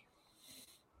for me.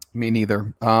 Me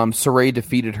neither. Saraya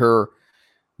defeated her.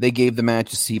 They gave the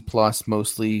match a C+,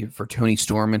 mostly for Toni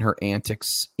Storm and her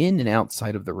antics in and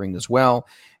outside of the ring as well,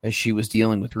 as she was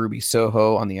dealing with Ruby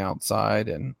Soho on the outside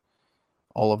and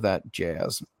all of that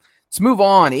jazz. Let's move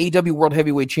on. AEW World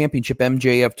Heavyweight Championship.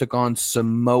 MJF took on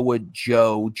Samoa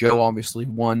Joe. Joe obviously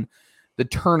won the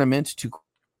tournament.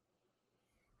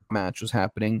 Match was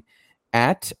happening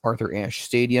at Arthur Ashe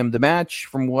Stadium. The match,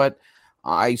 from what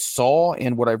I saw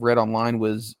and what I've read online,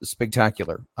 was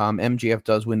spectacular. MJF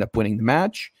does end up winning the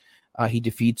match. He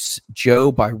defeats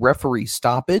Joe by referee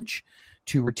stoppage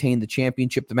to retain the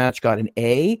championship. The match got an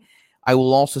A. I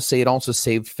will also say it also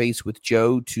saved face with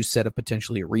Joe to set up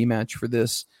potentially a rematch for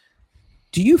this.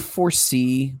 Do you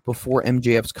foresee, before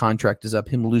MJF's contract is up,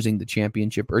 him losing the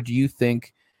championship, or do you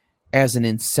think as an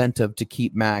incentive to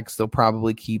keep Max, they'll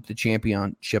probably keep the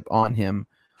championship on him,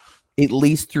 at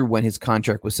least through when his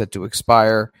contract was set to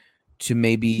expire, to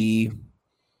maybe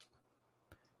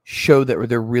show that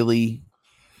they're really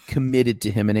committed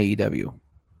to him in AEW?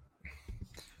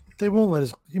 They won't let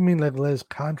his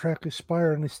contract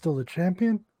expire and he's still the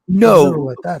champion? No. They'll never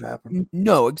let that happen.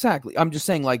 No, exactly. I'm just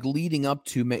saying, like, leading up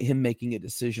to him making a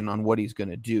decision on what he's going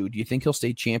to do, do you think he'll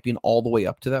stay champion all the way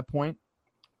up to that point?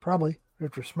 Probably,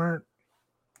 if you're smart.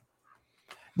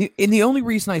 And the only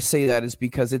reason I say that is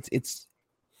because it's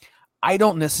I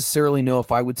don't necessarily know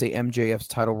if I would say MJF's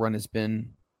title run has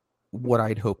been what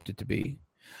I'd hoped it to be.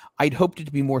 I'd hoped it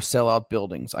to be more sellout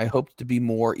buildings. I hoped it to be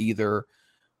more either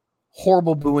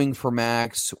horrible booing for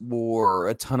Max or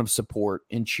a ton of support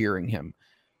and cheering him.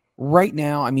 Right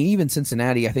now, I mean, even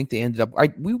Cincinnati, I think they ended up,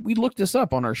 we looked this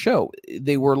up on our show.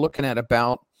 They were looking at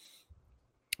about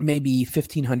maybe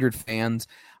 1,500 fans.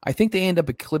 I think they end up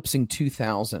eclipsing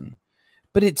 2,000,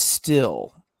 but it's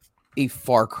still a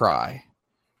far cry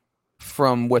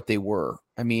from what they were.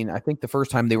 I mean, I think the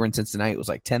first time they were in Cincinnati, it was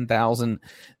like 10,000,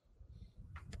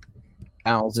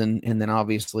 and then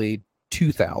obviously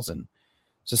 2,000.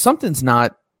 So something's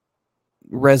not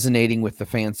resonating with the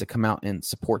fans that come out and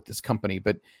support this company.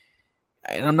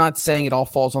 And I'm not saying it all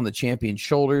falls on the champion's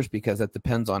shoulders, because that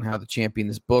depends on how the champion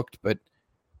is booked, but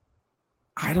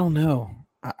I don't know.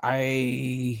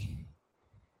 I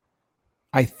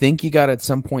think you got to at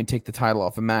some point take the title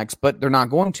off of Max, but they're not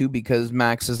going to, because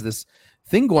Max has this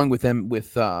thing going with them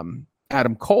with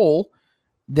Adam Cole,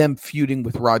 them feuding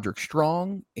with Roderick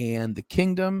Strong and the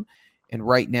Kingdom. And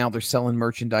right now they're selling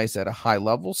merchandise at a high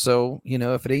level. So,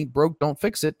 if it ain't broke, don't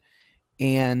fix it.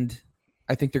 And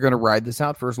I think they're going to ride this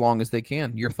out for as long as they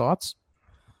can. Your thoughts?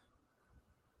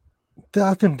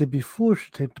 I think they'd be foolish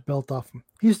to take the belt off him.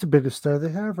 He's the biggest star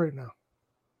they have right now.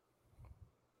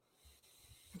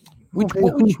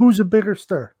 Who's a bigger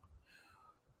star?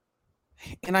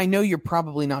 And I know you're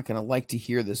probably not going to like to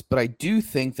hear this, but I do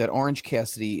think that Orange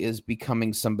Cassidy is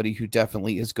becoming somebody who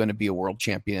definitely is going to be a world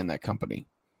champion in that company.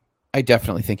 I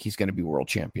definitely think he's going to be world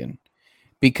champion,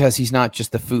 because he's not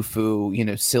just the foo-foo,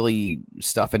 silly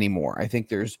stuff anymore. I think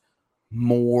there's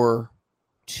more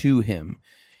to him.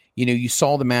 You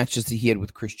saw the matches that he had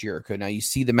with Chris Jericho. Now you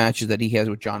see the matches that he has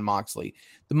with Jon Moxley.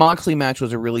 The Moxley match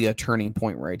was really a turning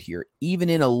point right here. Even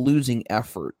in a losing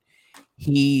effort,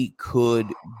 he could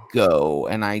go.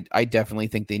 And I definitely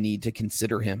think they need to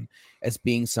consider him as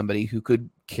being somebody who could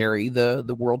carry the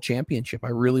world championship.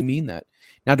 I really mean that.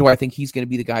 Now, do I think he's going to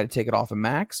be the guy to take it off of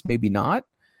Max? Maybe not.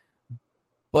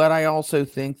 But I also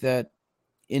think that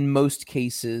in most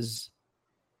cases,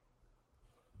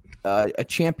 a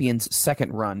champion's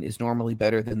second run is normally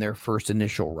better than their first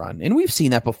initial run. And we've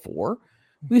seen that before.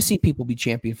 We've seen people be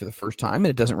champion for the first time, and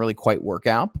it doesn't really quite work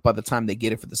out. But by the time they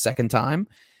get it for the second time,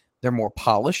 they're more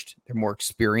polished, they're more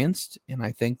experienced. And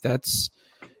I think that's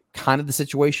kind of the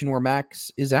situation where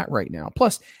Max is at right now.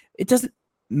 Plus, it doesn't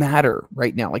matter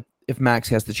right now, like if Max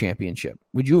has the championship.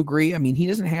 Would you agree? I mean, he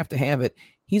doesn't have to have it.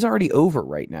 He's already over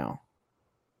right now.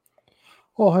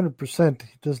 Oh, 100%.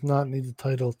 He does not need the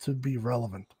title to be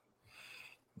relevant.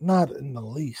 Not in the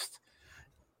least.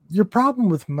 Your problem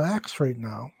with Max right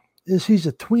now is he's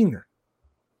a tweener.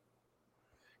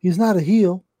 He's not a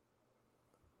heel,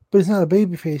 but he's not a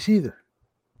babyface either.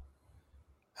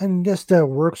 And yes, that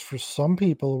works for some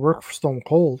people. It worked for Stone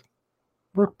Cold.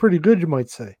 Worked pretty good, you might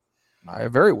say.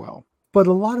 Very well. But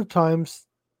a lot of times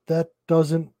that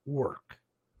doesn't work.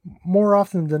 More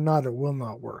often than not, it will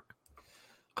not work.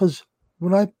 Because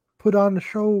when I put on the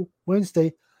show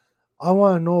Wednesday, I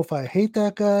want to know if I hate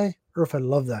that guy or if I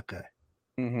love that guy.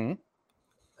 Mm-hmm.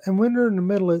 And when they're in the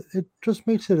middle, it just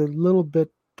makes it a little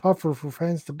bit tougher for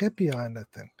fans to get behind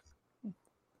that thing.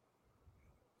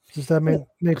 Does that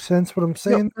make sense what I'm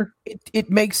saying there? It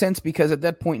makes sense, because at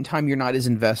that point in time, you're not as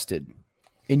invested.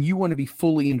 And you want to be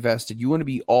fully invested. You want to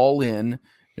be all in,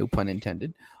 no pun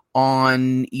intended,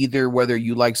 on either whether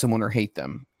you like someone or hate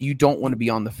them. You don't want to be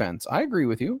on the fence. I agree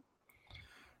with you.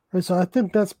 Right, so I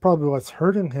think that's probably what's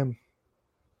hurting him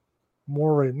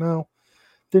more right now.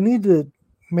 They need to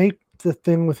make the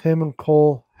thing with him and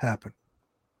Cole happen.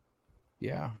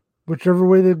 Yeah. Whichever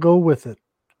way they go with it.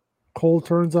 Cole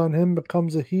turns on him,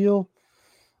 becomes a heel,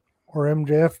 or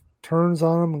MJF turns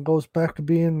on him and goes back to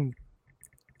being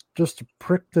just a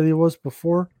prick that he was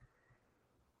before.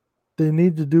 They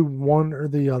need to do one or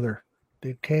the other.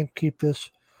 They can't keep this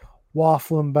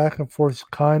waffling back and forth. He's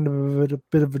kind of a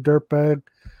bit of a dirtbag,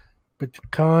 but you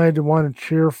kind of want to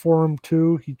cheer for him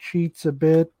too. He cheats a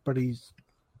bit, but he's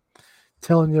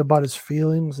telling you about his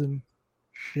feelings and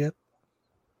shit.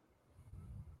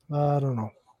 I don't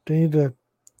know. They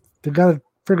got to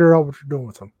figure out what you're doing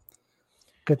with him.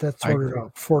 Get that sorted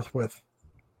out forthwith.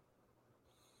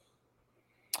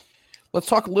 Let's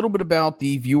talk a little bit about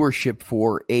the viewership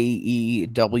for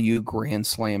AEW Grand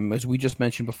Slam. As we just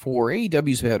mentioned before,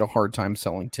 AEW's had a hard time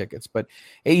selling tickets, but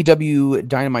AEW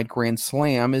Dynamite Grand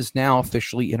Slam is now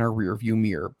officially in our rearview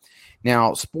mirror.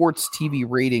 Now, Sports TV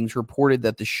Ratings reported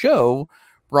that the show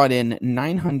brought in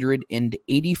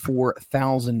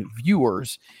 984,000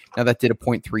 viewers. Now, that did a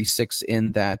 0.36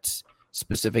 in that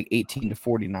specific 18 to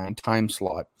 49 time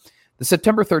slot. The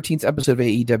September 13th episode of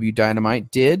AEW Dynamite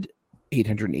did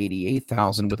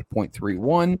 888,000 with a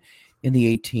 0.31 in the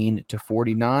 18 to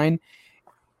 49.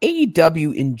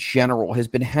 AEW in general has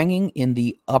been hanging in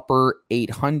the upper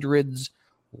 800s,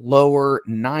 lower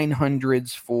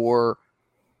 900s for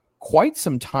quite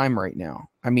some time right now.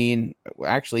 I mean,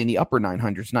 actually in the upper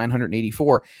 900s,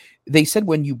 984. They said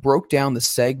when you broke down the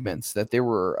segments that there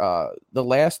were the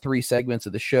last three segments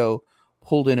of the show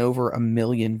pulled in over 1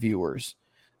 million viewers.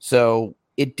 So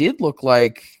it did look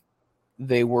like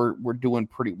they were doing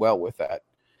pretty well with that.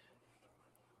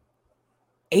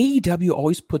 AEW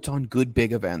always puts on good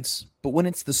big events, but when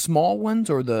it's the small ones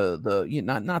or the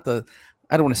not the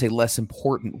I don't want to say less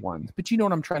important ones, but you know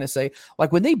what I'm trying to say?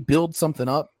 Like when they build something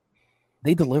up,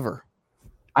 they deliver.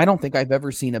 I don't think I've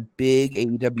ever seen a big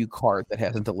AEW card that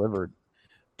hasn't delivered.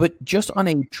 But just on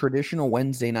a traditional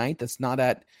Wednesday night, that's not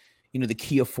at, the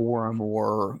Kia Forum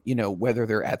or, whether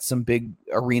they're at some big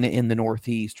arena in the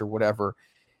Northeast or whatever.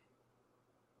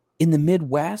 In the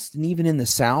Midwest and even in the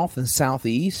South and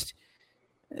Southeast,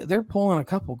 they're pulling a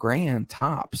couple grand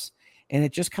tops. And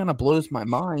it just kind of blows my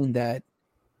mind that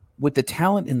with the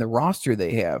talent in the roster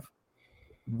they have,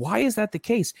 why is that the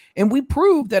case? And we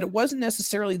proved that it wasn't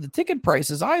necessarily the ticket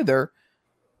prices either.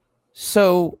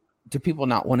 So do people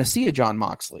not want to see a Jon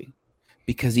Moxley?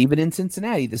 Because even in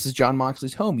Cincinnati, this is Jon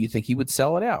Moxley's home. You think he would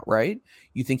sell it out, right?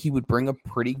 You think he would bring a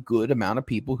pretty good amount of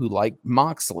people who like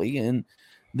Moxley and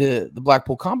the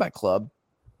Blackpool Combat Club.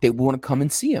 They want to come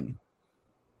and see him.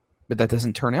 But that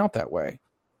doesn't turn out that way.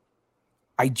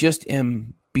 I just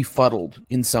am befuddled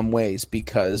in some ways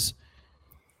because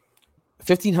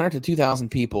 1,500 to 2,000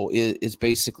 people is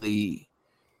basically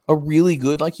a really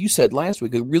good, like you said last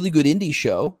week, a really good indie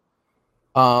show.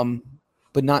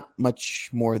 But not much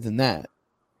more than that.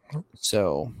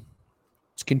 So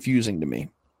it's confusing to me.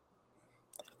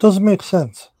 It doesn't make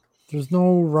sense. There's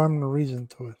no rhyme or reason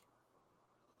to it.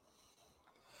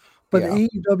 But Yeah.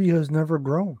 AEW has never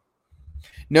grown.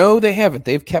 No, they haven't.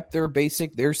 They've kept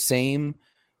their same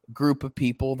group of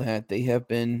people that they have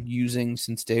been using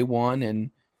since day one,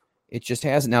 and it just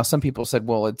hasn't. Now, some people said,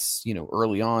 well, it's,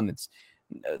 early on. It's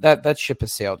that ship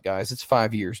has sailed, guys. It's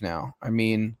 5 years now. I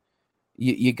mean,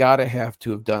 you got to have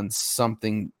to have done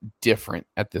something different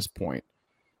at this point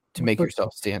to make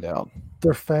yourself stand out.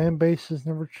 Their fan base has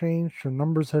never changed. Their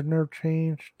numbers have never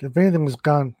changed. If anything, has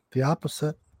gone the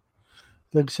opposite.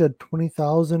 Like I said,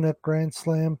 20,000 at Grand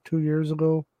Slam 2 years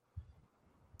ago.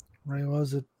 Right?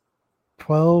 Was it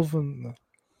 12? And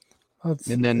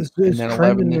then it's 11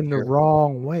 trending in the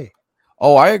wrong way.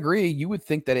 Oh, I agree. You would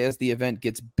think that as the event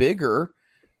gets bigger,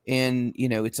 and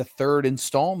it's a third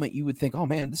installment, you would think, oh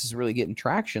man, this is really getting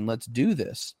traction, let's do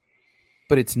this.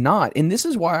 But it's not. And this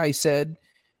is why I said,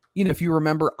 if you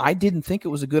remember, I didn't think it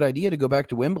was a good idea to go back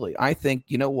to Wembley. I think,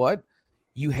 you know what,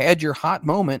 you had your hot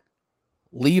moment,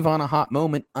 leave on a hot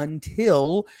moment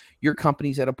until your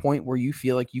company's at a point where you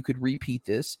feel like you could repeat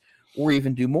this or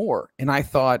even do more. And I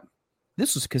thought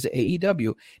this was because of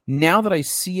AEW. Now that I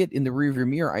see it in the rearview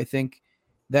mirror, I think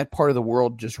that part of the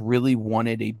world just really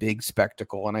wanted a big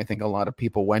spectacle, and I think a lot of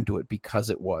people went to it because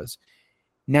it was.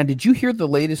 Now, did you hear the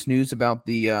latest news about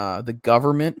the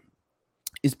government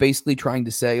is basically trying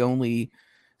to say only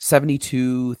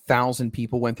 72,000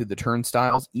 people went through the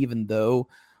turnstiles, even though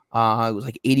it was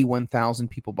like 81,000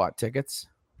 people bought tickets?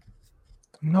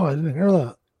 No, I didn't hear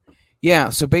that. Yeah,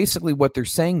 so basically what they're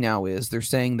saying now is they're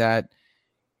saying that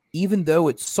even though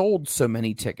it sold so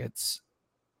many tickets,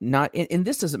 and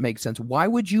this doesn't make sense. Why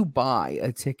would you buy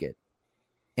a ticket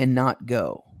and not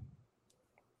go?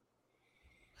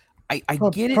 I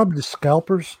get it. Probably the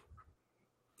scalpers.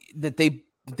 That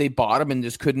they bought them and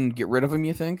just couldn't get rid of them,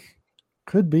 you think?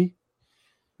 Could be.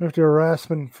 If they're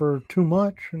asking for too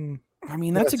much. And I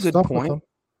mean, that's a good point.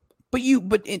 But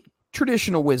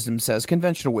traditional wisdom says,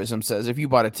 conventional wisdom says, if you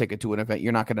bought a ticket to an event,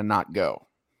 you're not going to not go.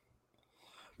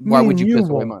 Why would you piss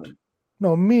away money?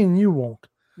 No, me and you won't.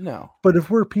 No. But if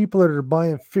we're people that are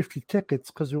buying 50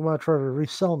 tickets because we want to try to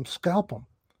resell them, scalp them,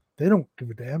 they don't give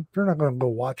a damn. They're not going to go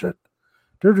watch it.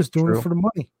 They're just doing it for the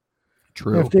money.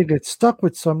 True. And if they get stuck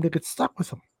with some, they get stuck with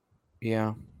them.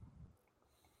 Yeah.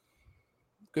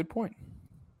 Good point.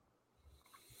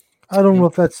 I don't know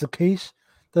if that's the case.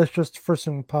 That's just the first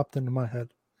thing that popped into my head.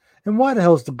 And why the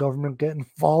hell is the government getting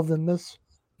involved in this?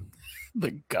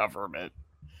 The government.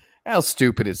 How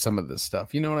stupid is some of this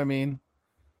stuff? You know what I mean?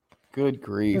 Good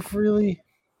grief. Like, really?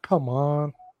 Come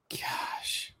on.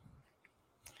 Gosh.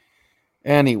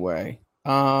 Anyway,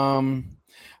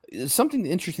 something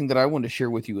interesting that I wanted to share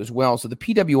with you as well. So the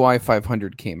PWI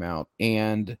 500 came out,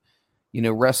 and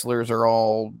wrestlers are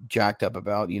all jacked up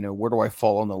about, where do I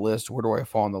fall on the list? Where do I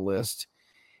fall on the list?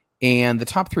 And the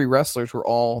top 3 wrestlers were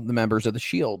all the members of the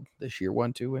Shield this year,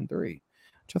 1, 2, and 3,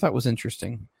 which I thought was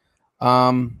interesting.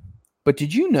 But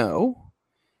did you know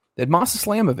that Masa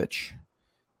Slamovich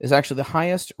is actually the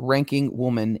highest ranking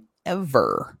woman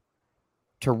ever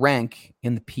to rank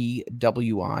in the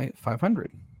PWI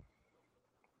 500?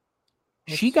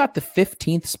 She got the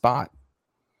 15th spot.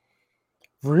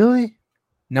 Really?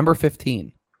 Number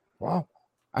 15. Wow.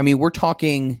 I mean, we're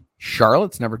talking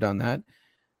Charlotte's never done that.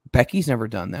 Becky's never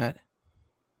done that.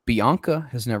 Bianca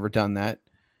has never done that.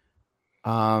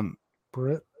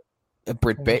 Britt.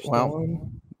 Well,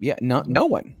 yeah, no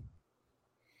one.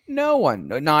 No one.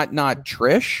 Not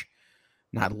Trish.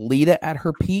 Not Lita at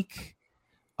her peak.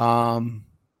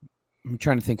 I'm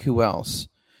trying to think who else.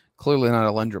 Clearly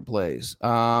not Alundra Blaze.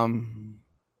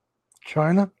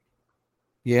 China?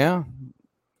 Yeah,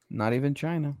 not even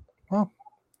China. Well,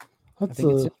 I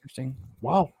think it's interesting.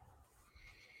 Wow.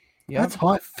 Yeah, That's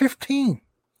high. 15.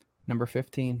 Number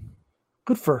 15.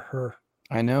 Good for her.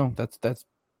 I know. That's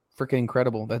freaking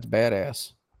incredible. That's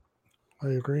badass. I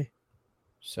agree.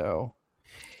 So,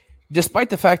 despite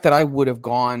the fact that I would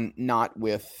not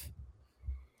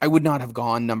have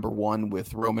gone number 1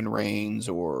 with Roman Reigns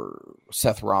or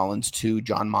Seth Rollins 2,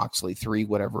 John Moxley 3,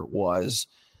 whatever it was.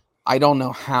 I don't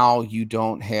know how you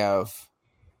don't have,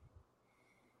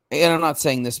 and I'm not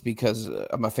saying this because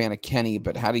I'm a fan of Kenny,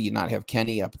 but how do you not have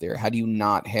Kenny up there? How do you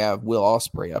not have Will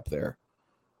Ospreay up there?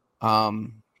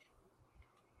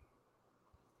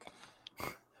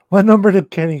 What number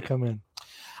did Kenny come in?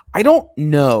 I don't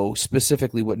know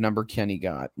specifically what number Kenny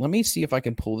got. Let me see if I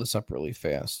can pull this up really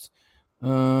fast.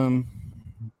 Kenny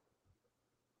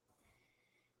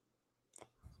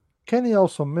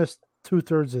also missed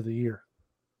 2/3 of the year.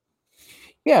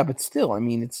 Yeah, but still, I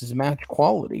mean, it's his match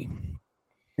quality.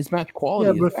 His match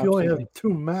quality. Yeah, but if you only have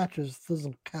 2 matches, it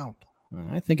doesn't count.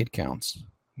 I think it counts.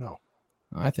 No.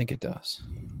 I think it does.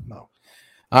 No.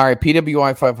 All right,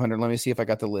 PWI 500. Let me see if I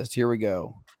got the list. Here we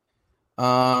go.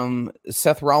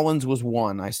 Seth Rollins was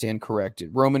 1. I stand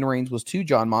corrected. Roman Reigns was 2.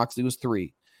 John Moxley was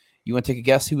 3. You want to take a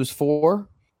guess who was 4?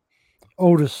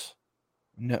 Otis.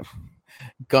 No.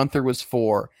 Gunther was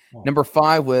 4. Oh. Number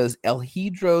 5 was El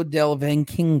Hidro del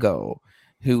Vikingo,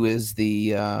 who is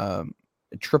the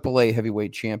AAA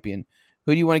heavyweight champion.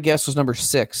 Who do you want to guess was number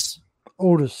 6?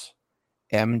 Otis.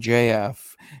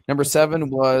 MJF. Number 7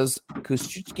 was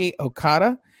Kusuke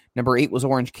Okada. Number 8 was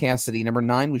Orange Cassidy. Number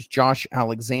 9 was Josh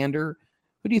Alexander.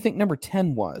 Who do you think number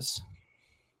 10 was?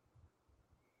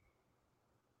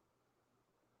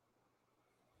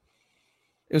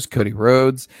 It was Cody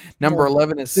Rhodes. Number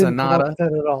 11 is Sonata.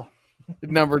 That at all.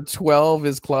 Number 12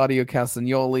 is Claudio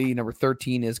Castagnoli. Number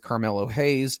 13 is Carmelo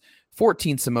Hayes.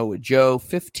 14, Samoa Joe.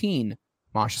 15,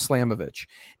 Masha Slamovich.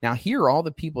 Now, here are all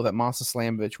the people that Masha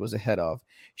Slamovich was ahead of.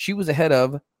 She was ahead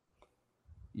of,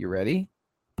 you ready?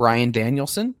 Bryan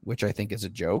Danielson, which I think is a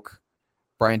joke.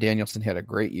 Bryan Danielson had a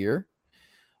great year.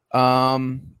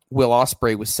 Will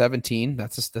Ospreay was 17.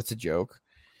 That's a joke.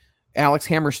 Alex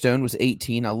Hammerstone was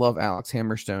 18. I love Alex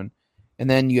Hammerstone. And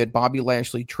then you had Bobby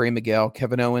Lashley, Trey Miguel,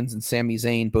 Kevin Owens, and Sami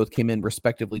Zayn both came in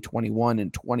respectively 21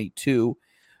 and 22.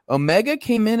 Omega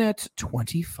came in at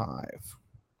 25.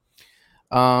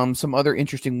 Some other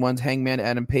interesting ones. Hangman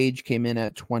Adam Page came in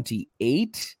at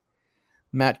 28.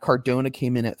 Matt Cardona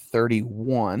came in at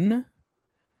 31.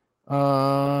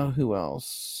 Who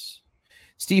else?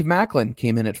 Steve Macklin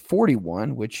came in at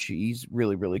 41, which he's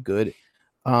really, really good.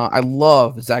 I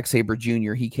love Zack Sabre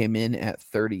Jr. He came in at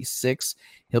 36.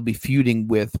 He'll be feuding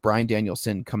with Bryan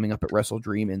Danielson coming up at Wrestle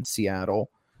Dream in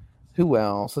Seattle. Who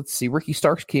else? Let's see. Ricky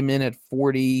Starks came in at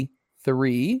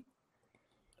 43.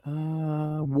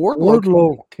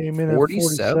 Wardlow came in at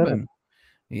 47.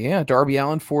 Yeah, Darby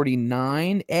Allin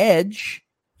 49. Edge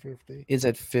 50. is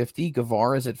at 50.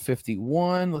 Guevara is at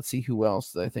 51. Let's see who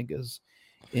else that I think is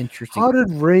interesting. How did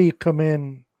Ray come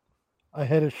in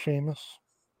ahead of Sheamus?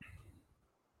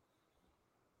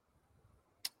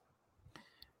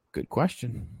 Good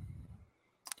question.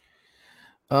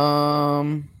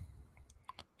 Finn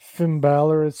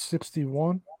Balor at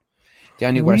 61.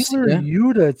 Daniel Wheeler Garcia.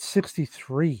 Yuta at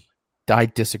 63. I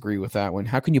disagree with that one.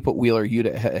 How can you put Wheeler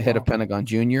Yuta ahead of Pentagon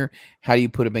Jr.? How do you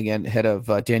put him again ahead of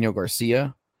Daniel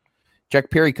Garcia? Jack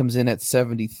Perry comes in at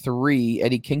 73.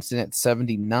 Eddie Kingston at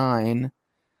 79.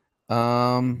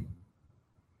 Rocky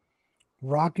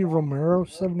Romero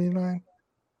 79.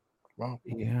 Wow.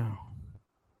 Yeah.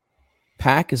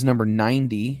 Pac is number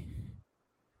 90.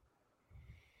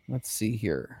 Let's see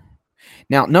here.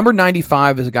 Now, number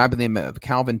 95 is a guy by the name of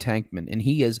Calvin Tankman, and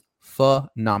he is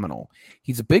phenomenal.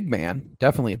 He's a big man,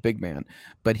 definitely a big man,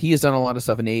 but he has done a lot of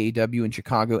stuff in AEW in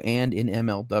Chicago and in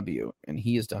MLW, and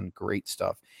he has done great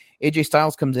stuff. AJ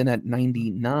Styles comes in at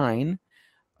 99.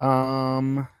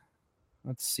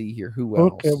 Let's see here. Who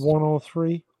else? Hook at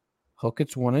 103. Hook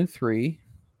at 103.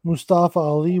 Mustafa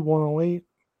Ali 108.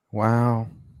 Wow.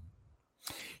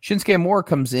 Shinsuke Amora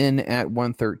comes in at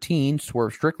 113.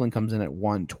 Swerve Strickland comes in at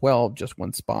 112, just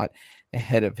one spot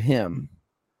ahead of him.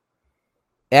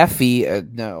 Effie,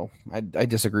 no, I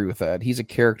disagree with that. He's a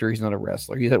character. He's not a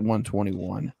wrestler. He's at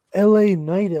 121. LA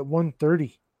Knight at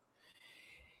 130.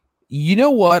 You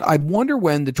know what? I wonder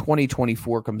when the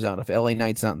 2024 comes out if LA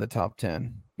Knight's not in the top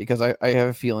 10, because I have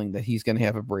a feeling that he's going to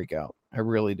have a breakout. I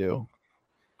really do.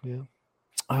 Yeah.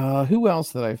 Who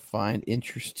else did I find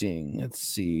interesting? Let's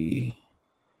see.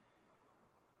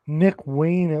 Nick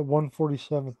Wayne at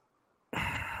 147.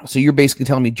 So you're basically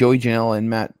telling me Joey Janela and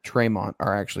Matt Tremont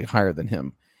are actually higher than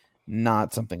him.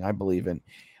 Not something I believe in.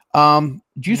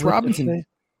 Juice Robinson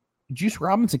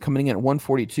coming in at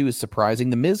 142 is surprising.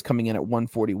 The Miz coming in at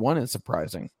 141 is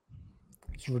surprising.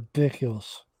 It's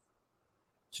ridiculous.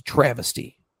 It's a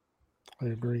travesty. I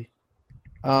agree.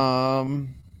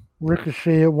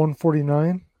 Ricochet at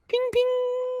 149. Ping, ping.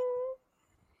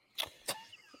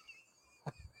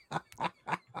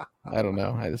 I don't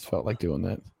know. I just felt like doing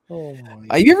that. Oh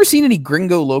my Have you ever seen any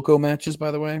Gringo Loco matches,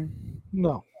 by the way?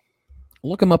 No.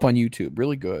 Look them up on YouTube.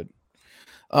 Really good.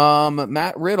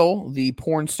 Matt Riddle, the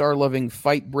porn star loving,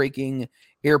 fight breaking,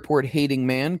 airport hating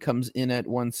man, comes in at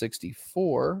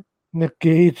 164. Nick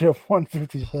Gage at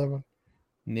 157.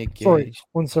 Nick Gage. Sorry,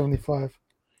 175.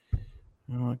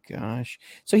 Oh gosh.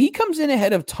 So he comes in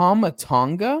ahead of Tama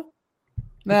Tonga.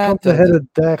 Comes ahead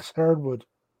of Dax Hardwood.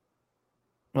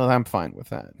 Well, I'm fine with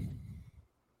that.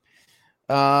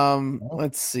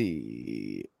 Let's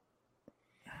see.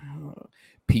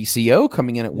 PCO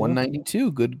coming in at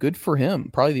 192. Good for him.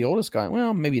 Probably the oldest guy.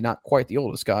 Well, maybe not quite the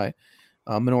oldest guy.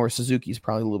 Minoru Suzuki is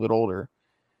probably a little bit older.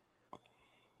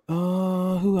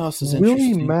 Who else is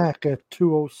interesting? Willie Mack at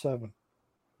 207.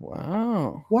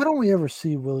 Wow. Why don't we ever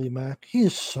see Willie Mack? He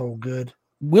is so good.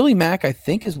 Willie Mack, I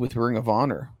think, is with Ring of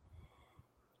Honor.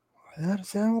 I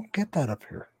don't get that up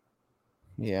here.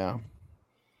 Yeah.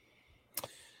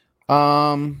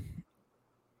 I'm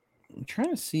trying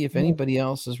to see if anybody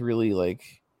else is really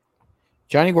like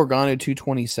Johnny Gargano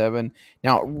 227.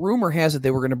 Now, rumor has it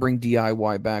they were going to bring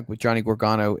DIY back with Johnny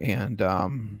Gargano and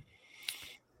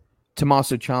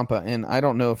Tommaso Ciampa, and I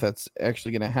don't know if that's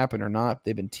actually going to happen or not.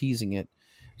 They've been teasing it,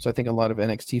 so I think a lot of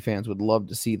NXT fans would love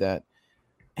to see that.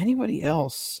 Anybody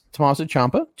else? Tommaso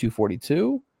Ciampa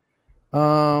 242.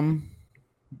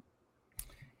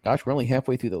 Gosh, we're only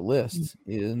halfway through the list.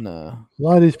 A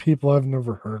lot of these people I've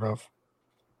never heard of.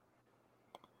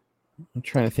 I'm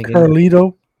trying to think.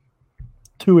 Carlito,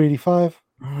 285.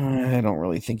 I don't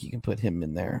really think you can put him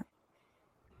in there.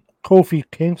 Kofi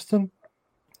Kingston,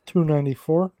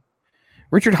 294.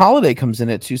 Richard Holiday comes in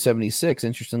at 276.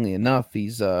 Interestingly enough, he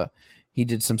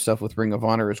did some stuff with Ring of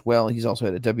Honor as well. He's also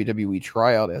had a WWE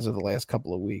tryout as of the last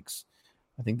couple of weeks.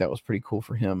 I think that was pretty cool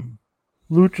for him.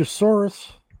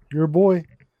 Luchasaurus, your boy.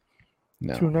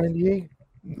 No. 298.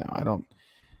 No, I don't.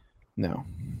 No.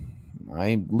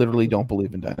 I literally don't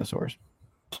believe in dinosaurs.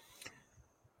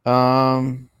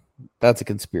 That's a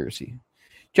conspiracy.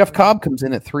 Jeff Cobb comes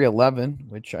in at 311,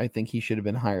 which I think he should have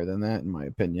been higher than that, in my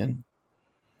opinion.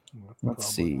 Let's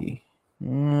see.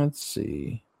 Yeah,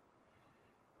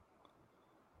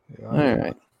 All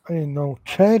right. I didn't know.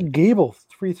 Chad Gable,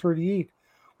 338.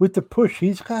 With the push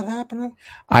he's got happening?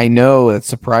 I know. It's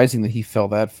surprising that he fell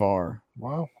that far.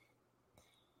 Wow.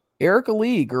 Erica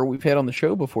Lee, girl we've had on the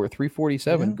show before,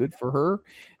 347. Yeah. Good for her.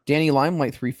 Danny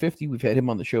Limelight, 350. We've had him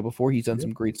on the show before. He's done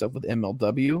some great stuff with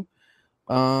MLW.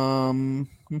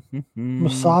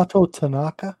 Masato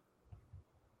Tanaka,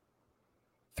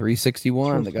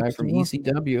 361. The guy from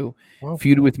ECW. Wow.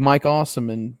 Feuded with Mike Awesome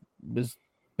and was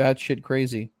batshit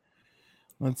crazy.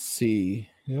 Let's see.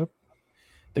 Yep.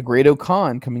 The Great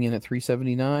O'Khan coming in at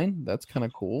 379. That's kind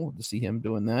of cool to see him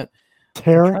doing that.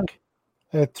 Tarek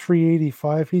at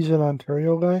 385. He's an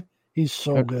Ontario guy. He's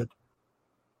so good.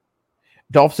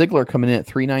 Dolph Ziggler coming in at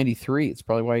 393. It's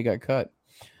probably why he got cut.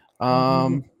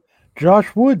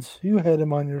 Josh Woods, you had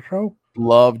him on your show.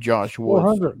 Love Josh Woods.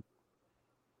 400.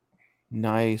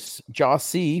 Nice. Josh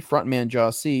C, frontman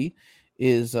Josh C,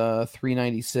 is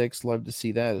 396. Love to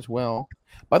see that as well.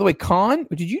 By the way, Khan,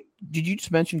 did you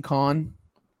just mention Khan?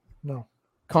 No.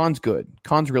 Khan's good.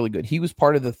 Khan's really good. He was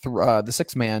part of the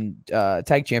 6-man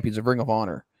tag champions of Ring of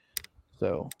Honor.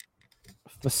 So,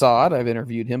 Facade, I've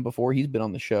interviewed him before. He's been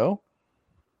on the show.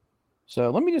 So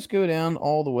let me just go down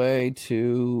all the way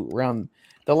to around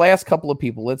the last couple of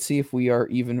people. Let's see if we are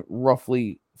even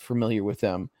roughly familiar with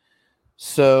them.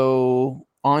 So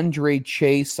Andre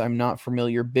Chase, I'm not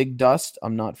familiar. Big Dust,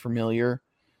 I'm not familiar.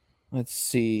 Let's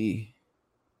see.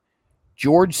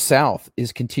 George South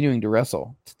is continuing to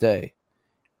wrestle today.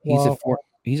 Wow.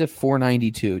 He's at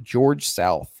 492. George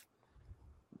South.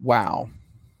 Wow.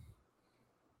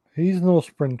 He's no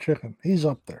spring chicken. He's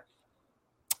up there.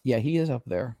 Yeah, he is up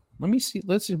there. Let me see.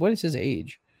 Let's see. What is his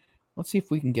age? Let's see if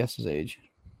we can guess his age.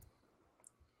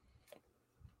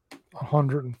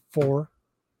 104.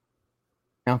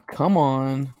 Now, come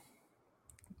on.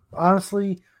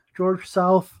 Honestly, George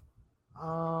South.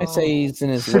 I say he's in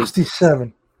his 67.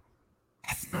 Late.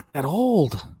 That's not that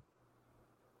old.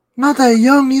 Not that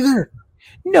young either.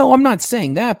 No, I'm not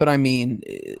saying that, but I mean,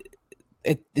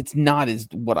 it's not as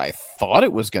what I thought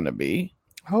it was going to be.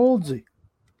 How old's he?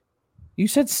 You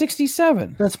said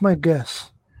 67. That's my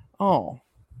guess. Oh,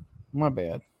 my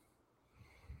bad.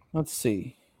 Let's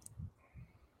see.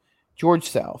 George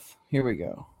South. Here we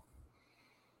go.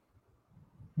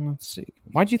 Let's see.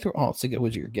 Why'd you throw? Oh, so it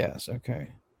was your guess. Okay.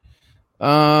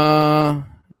 Wow.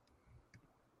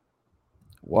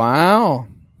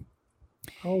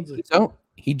 How old's he? So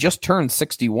he just turned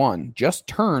 61. Just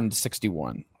turned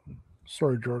 61.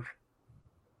 Sorry, George.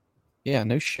 Yeah,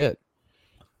 no shit.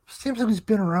 Seems like he's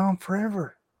been around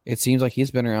forever. It seems like he's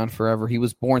been around forever. He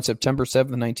was born September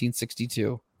 7th,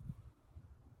 1962.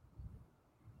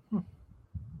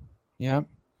 Yeah.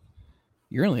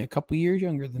 You're only a couple years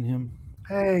younger than him.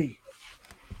 Hey.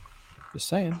 Just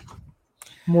saying.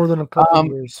 More than a couple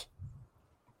years.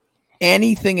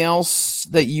 Anything else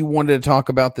that you wanted to talk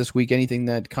about this week? Anything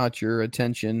that caught your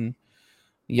attention?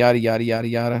 Yada, yada, yada,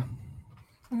 yada.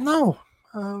 No.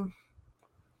 Nothing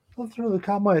really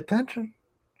caught my attention.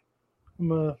 I'm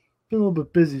been a little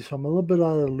bit busy, so I'm a little bit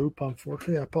out of the loop,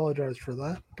 unfortunately. I apologize for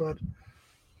that. But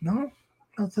no,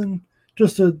 nothing.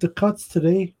 Just the cuts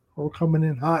today are coming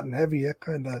in hot and heavy. That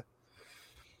kind of,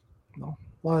 a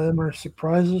lot of them are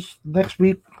surprises. Next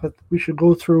week, we should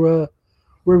go through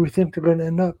where we think they're going to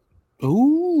end up.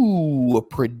 Ooh, a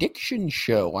prediction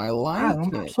show. I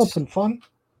like it. Something fun.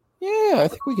 Yeah, I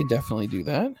think we could definitely do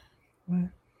that. Yeah.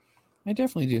 I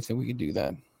definitely do think we could do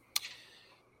that.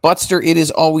 Butster, it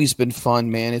has always been fun,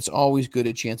 man. It's always good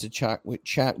a chance to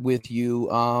chat with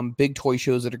you. Big toy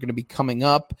shows that are going to be coming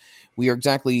up. We are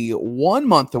exactly 1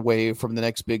 month away from the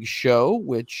next big show,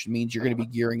 which means you're going to be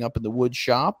gearing up in the wood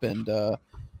shop. And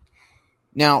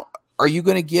now, are you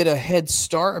going to get a head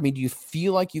start? I mean, do you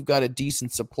feel like you've got a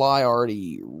decent supply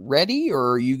already ready,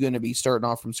 or are you going to be starting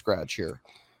off from scratch here?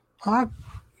 If I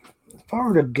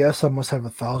were to guess, I must have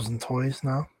 1,000 toys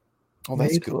now. Oh,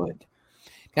 that's good.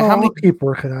 Now, how many? I'll keep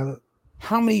working at it.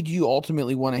 How many do you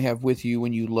ultimately want to have with you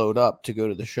when you load up to go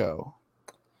to the show?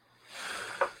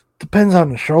 Depends on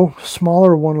the show.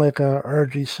 Smaller one like a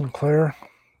RG Sinclair.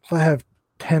 If I have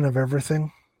 10 of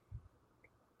everything,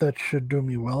 that should do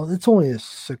me well. It's only a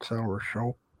 6-hour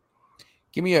show.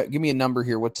 Give me a number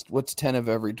here. What's 10 of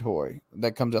every toy?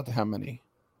 That comes out to how many?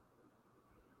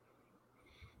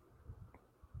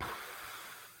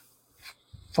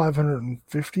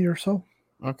 550 or so.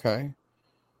 Okay.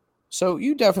 So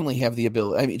you definitely have the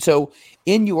ability. I mean, so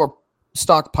in your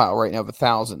stockpile right now of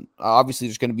 1,000, obviously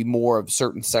there's going to be more of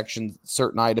certain sections,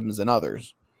 certain items than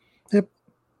others. Yep.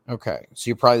 Okay. So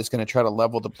you're probably just going to try to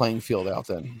level the playing field out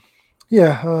then.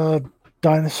 Yeah.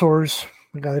 Dinosaurs.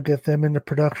 We got to get them into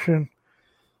production.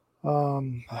 I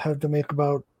have to make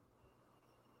about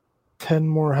 10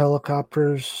 more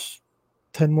helicopters,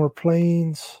 10 more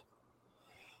planes,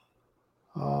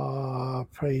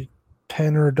 probably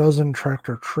 10 or a dozen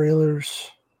tractor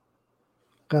trailers.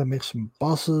 Got to make some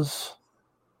buses.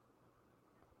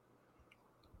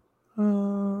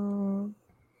 I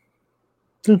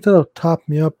think that'll top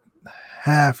me up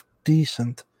half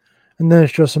decent. And then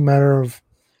it's just a matter of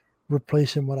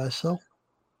replacing what I sell.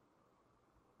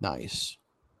 Nice.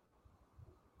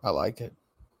 I like it.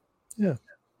 Yeah.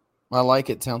 I like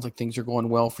it. Sounds like things are going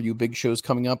well for you. Big shows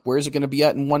coming up. Where is it going to be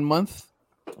at in 1 month?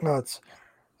 That's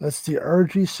the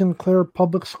RG Sinclair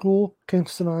Public School,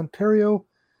 Kingston, Ontario,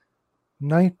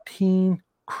 19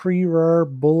 Crerar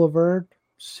Boulevard,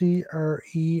 Crerar.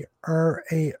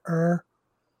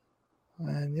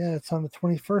 And yeah, it's on the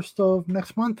 21st of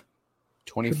next month.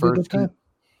 21st.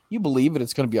 You believe it?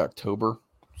 It's going to be October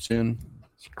soon.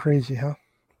 It's crazy, huh?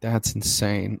 That's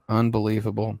insane.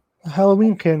 Unbelievable.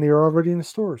 Halloween candy are already in the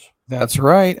stores. That's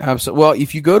right. Absolutely. Well,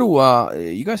 if you go to,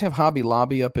 you guys have Hobby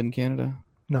Lobby up in Canada?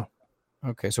 No.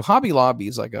 Okay, so Hobby Lobby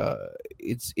is like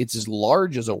it's as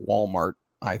large as a Walmart,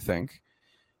 I think.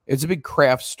 It's a big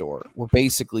craft store where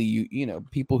basically you know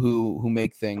people who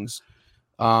make things,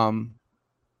 they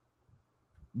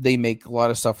make a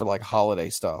lot of stuff for like holiday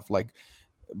stuff, like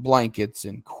blankets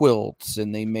and quilts,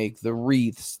 and they make the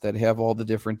wreaths that have all the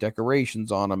different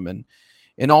decorations on them and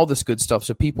all this good stuff.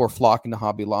 So people are flocking to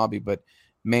Hobby Lobby, but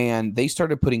man, they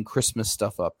started putting Christmas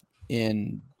stuff up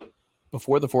in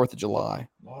before the 4th of July.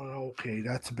 Oh, okay,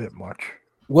 that's a bit much.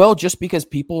 Well, just because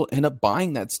people end up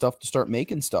buying that stuff to start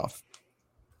making stuff.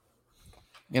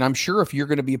 And I'm sure if you're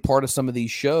going to be a part of some of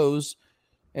these shows,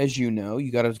 as you know, you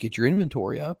got to get your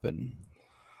inventory up.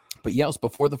 But yeah, it was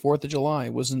before the 4th of July.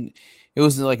 It was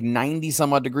like 90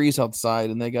 some odd degrees outside,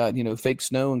 and they got, fake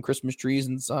snow and Christmas trees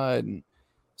inside and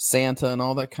Santa and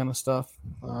all that kind of stuff.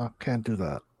 Can't do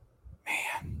that.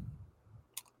 Man.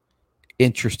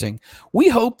 Interesting. We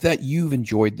hope that you've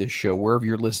enjoyed this show wherever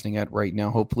you're listening at right now.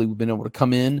 Hopefully we've been able to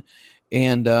come in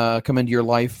and come into your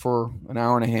life for an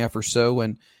hour and a half or so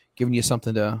and giving you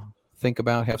something to think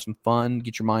about, have some fun,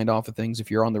 get your mind off of things.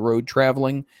 If you're on the road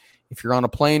traveling, if you're on a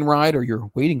plane ride, or you're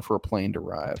waiting for a plane to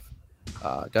arrive,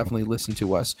 definitely listen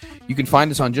to us. You can find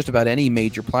us on just about any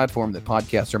major platform that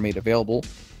podcasts are made available.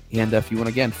 And if you want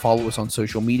to, again, follow us on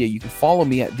social media, you can follow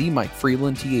me at the Mike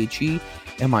Freland,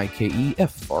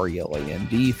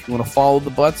 TheMikeFreland. If you want to follow the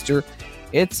Butster,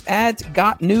 it's at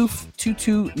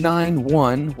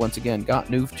GotNoof2291. Once again,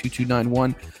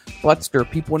 GotNoof2291. Butster,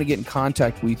 people want to get in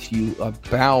contact with you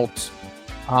about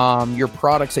your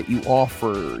products that you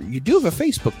offer. You do have a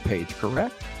Facebook page,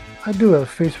 correct? I do have a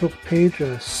Facebook page,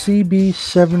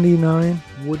 CB79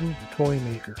 Wooden Toy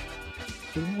Maker.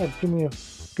 So yeah, give me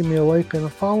a like and a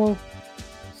follow.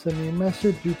 Send me a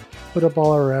message. We put up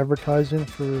all our advertising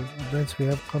for events we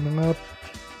have coming up,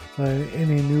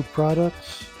 any new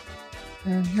products,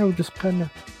 and yeah, we just kind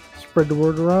of spread the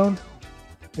word around,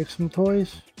 make some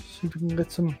toys, see if we can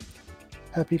get some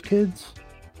happy kids,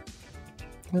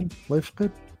 and life's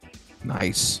good.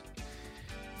 Nice.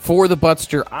 For the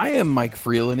Butster, I am Mike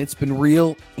Freeland. It's been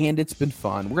real and it's been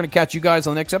fun. We're going to catch you guys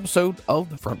on the next episode of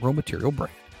the Front Row Material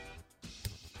Brand.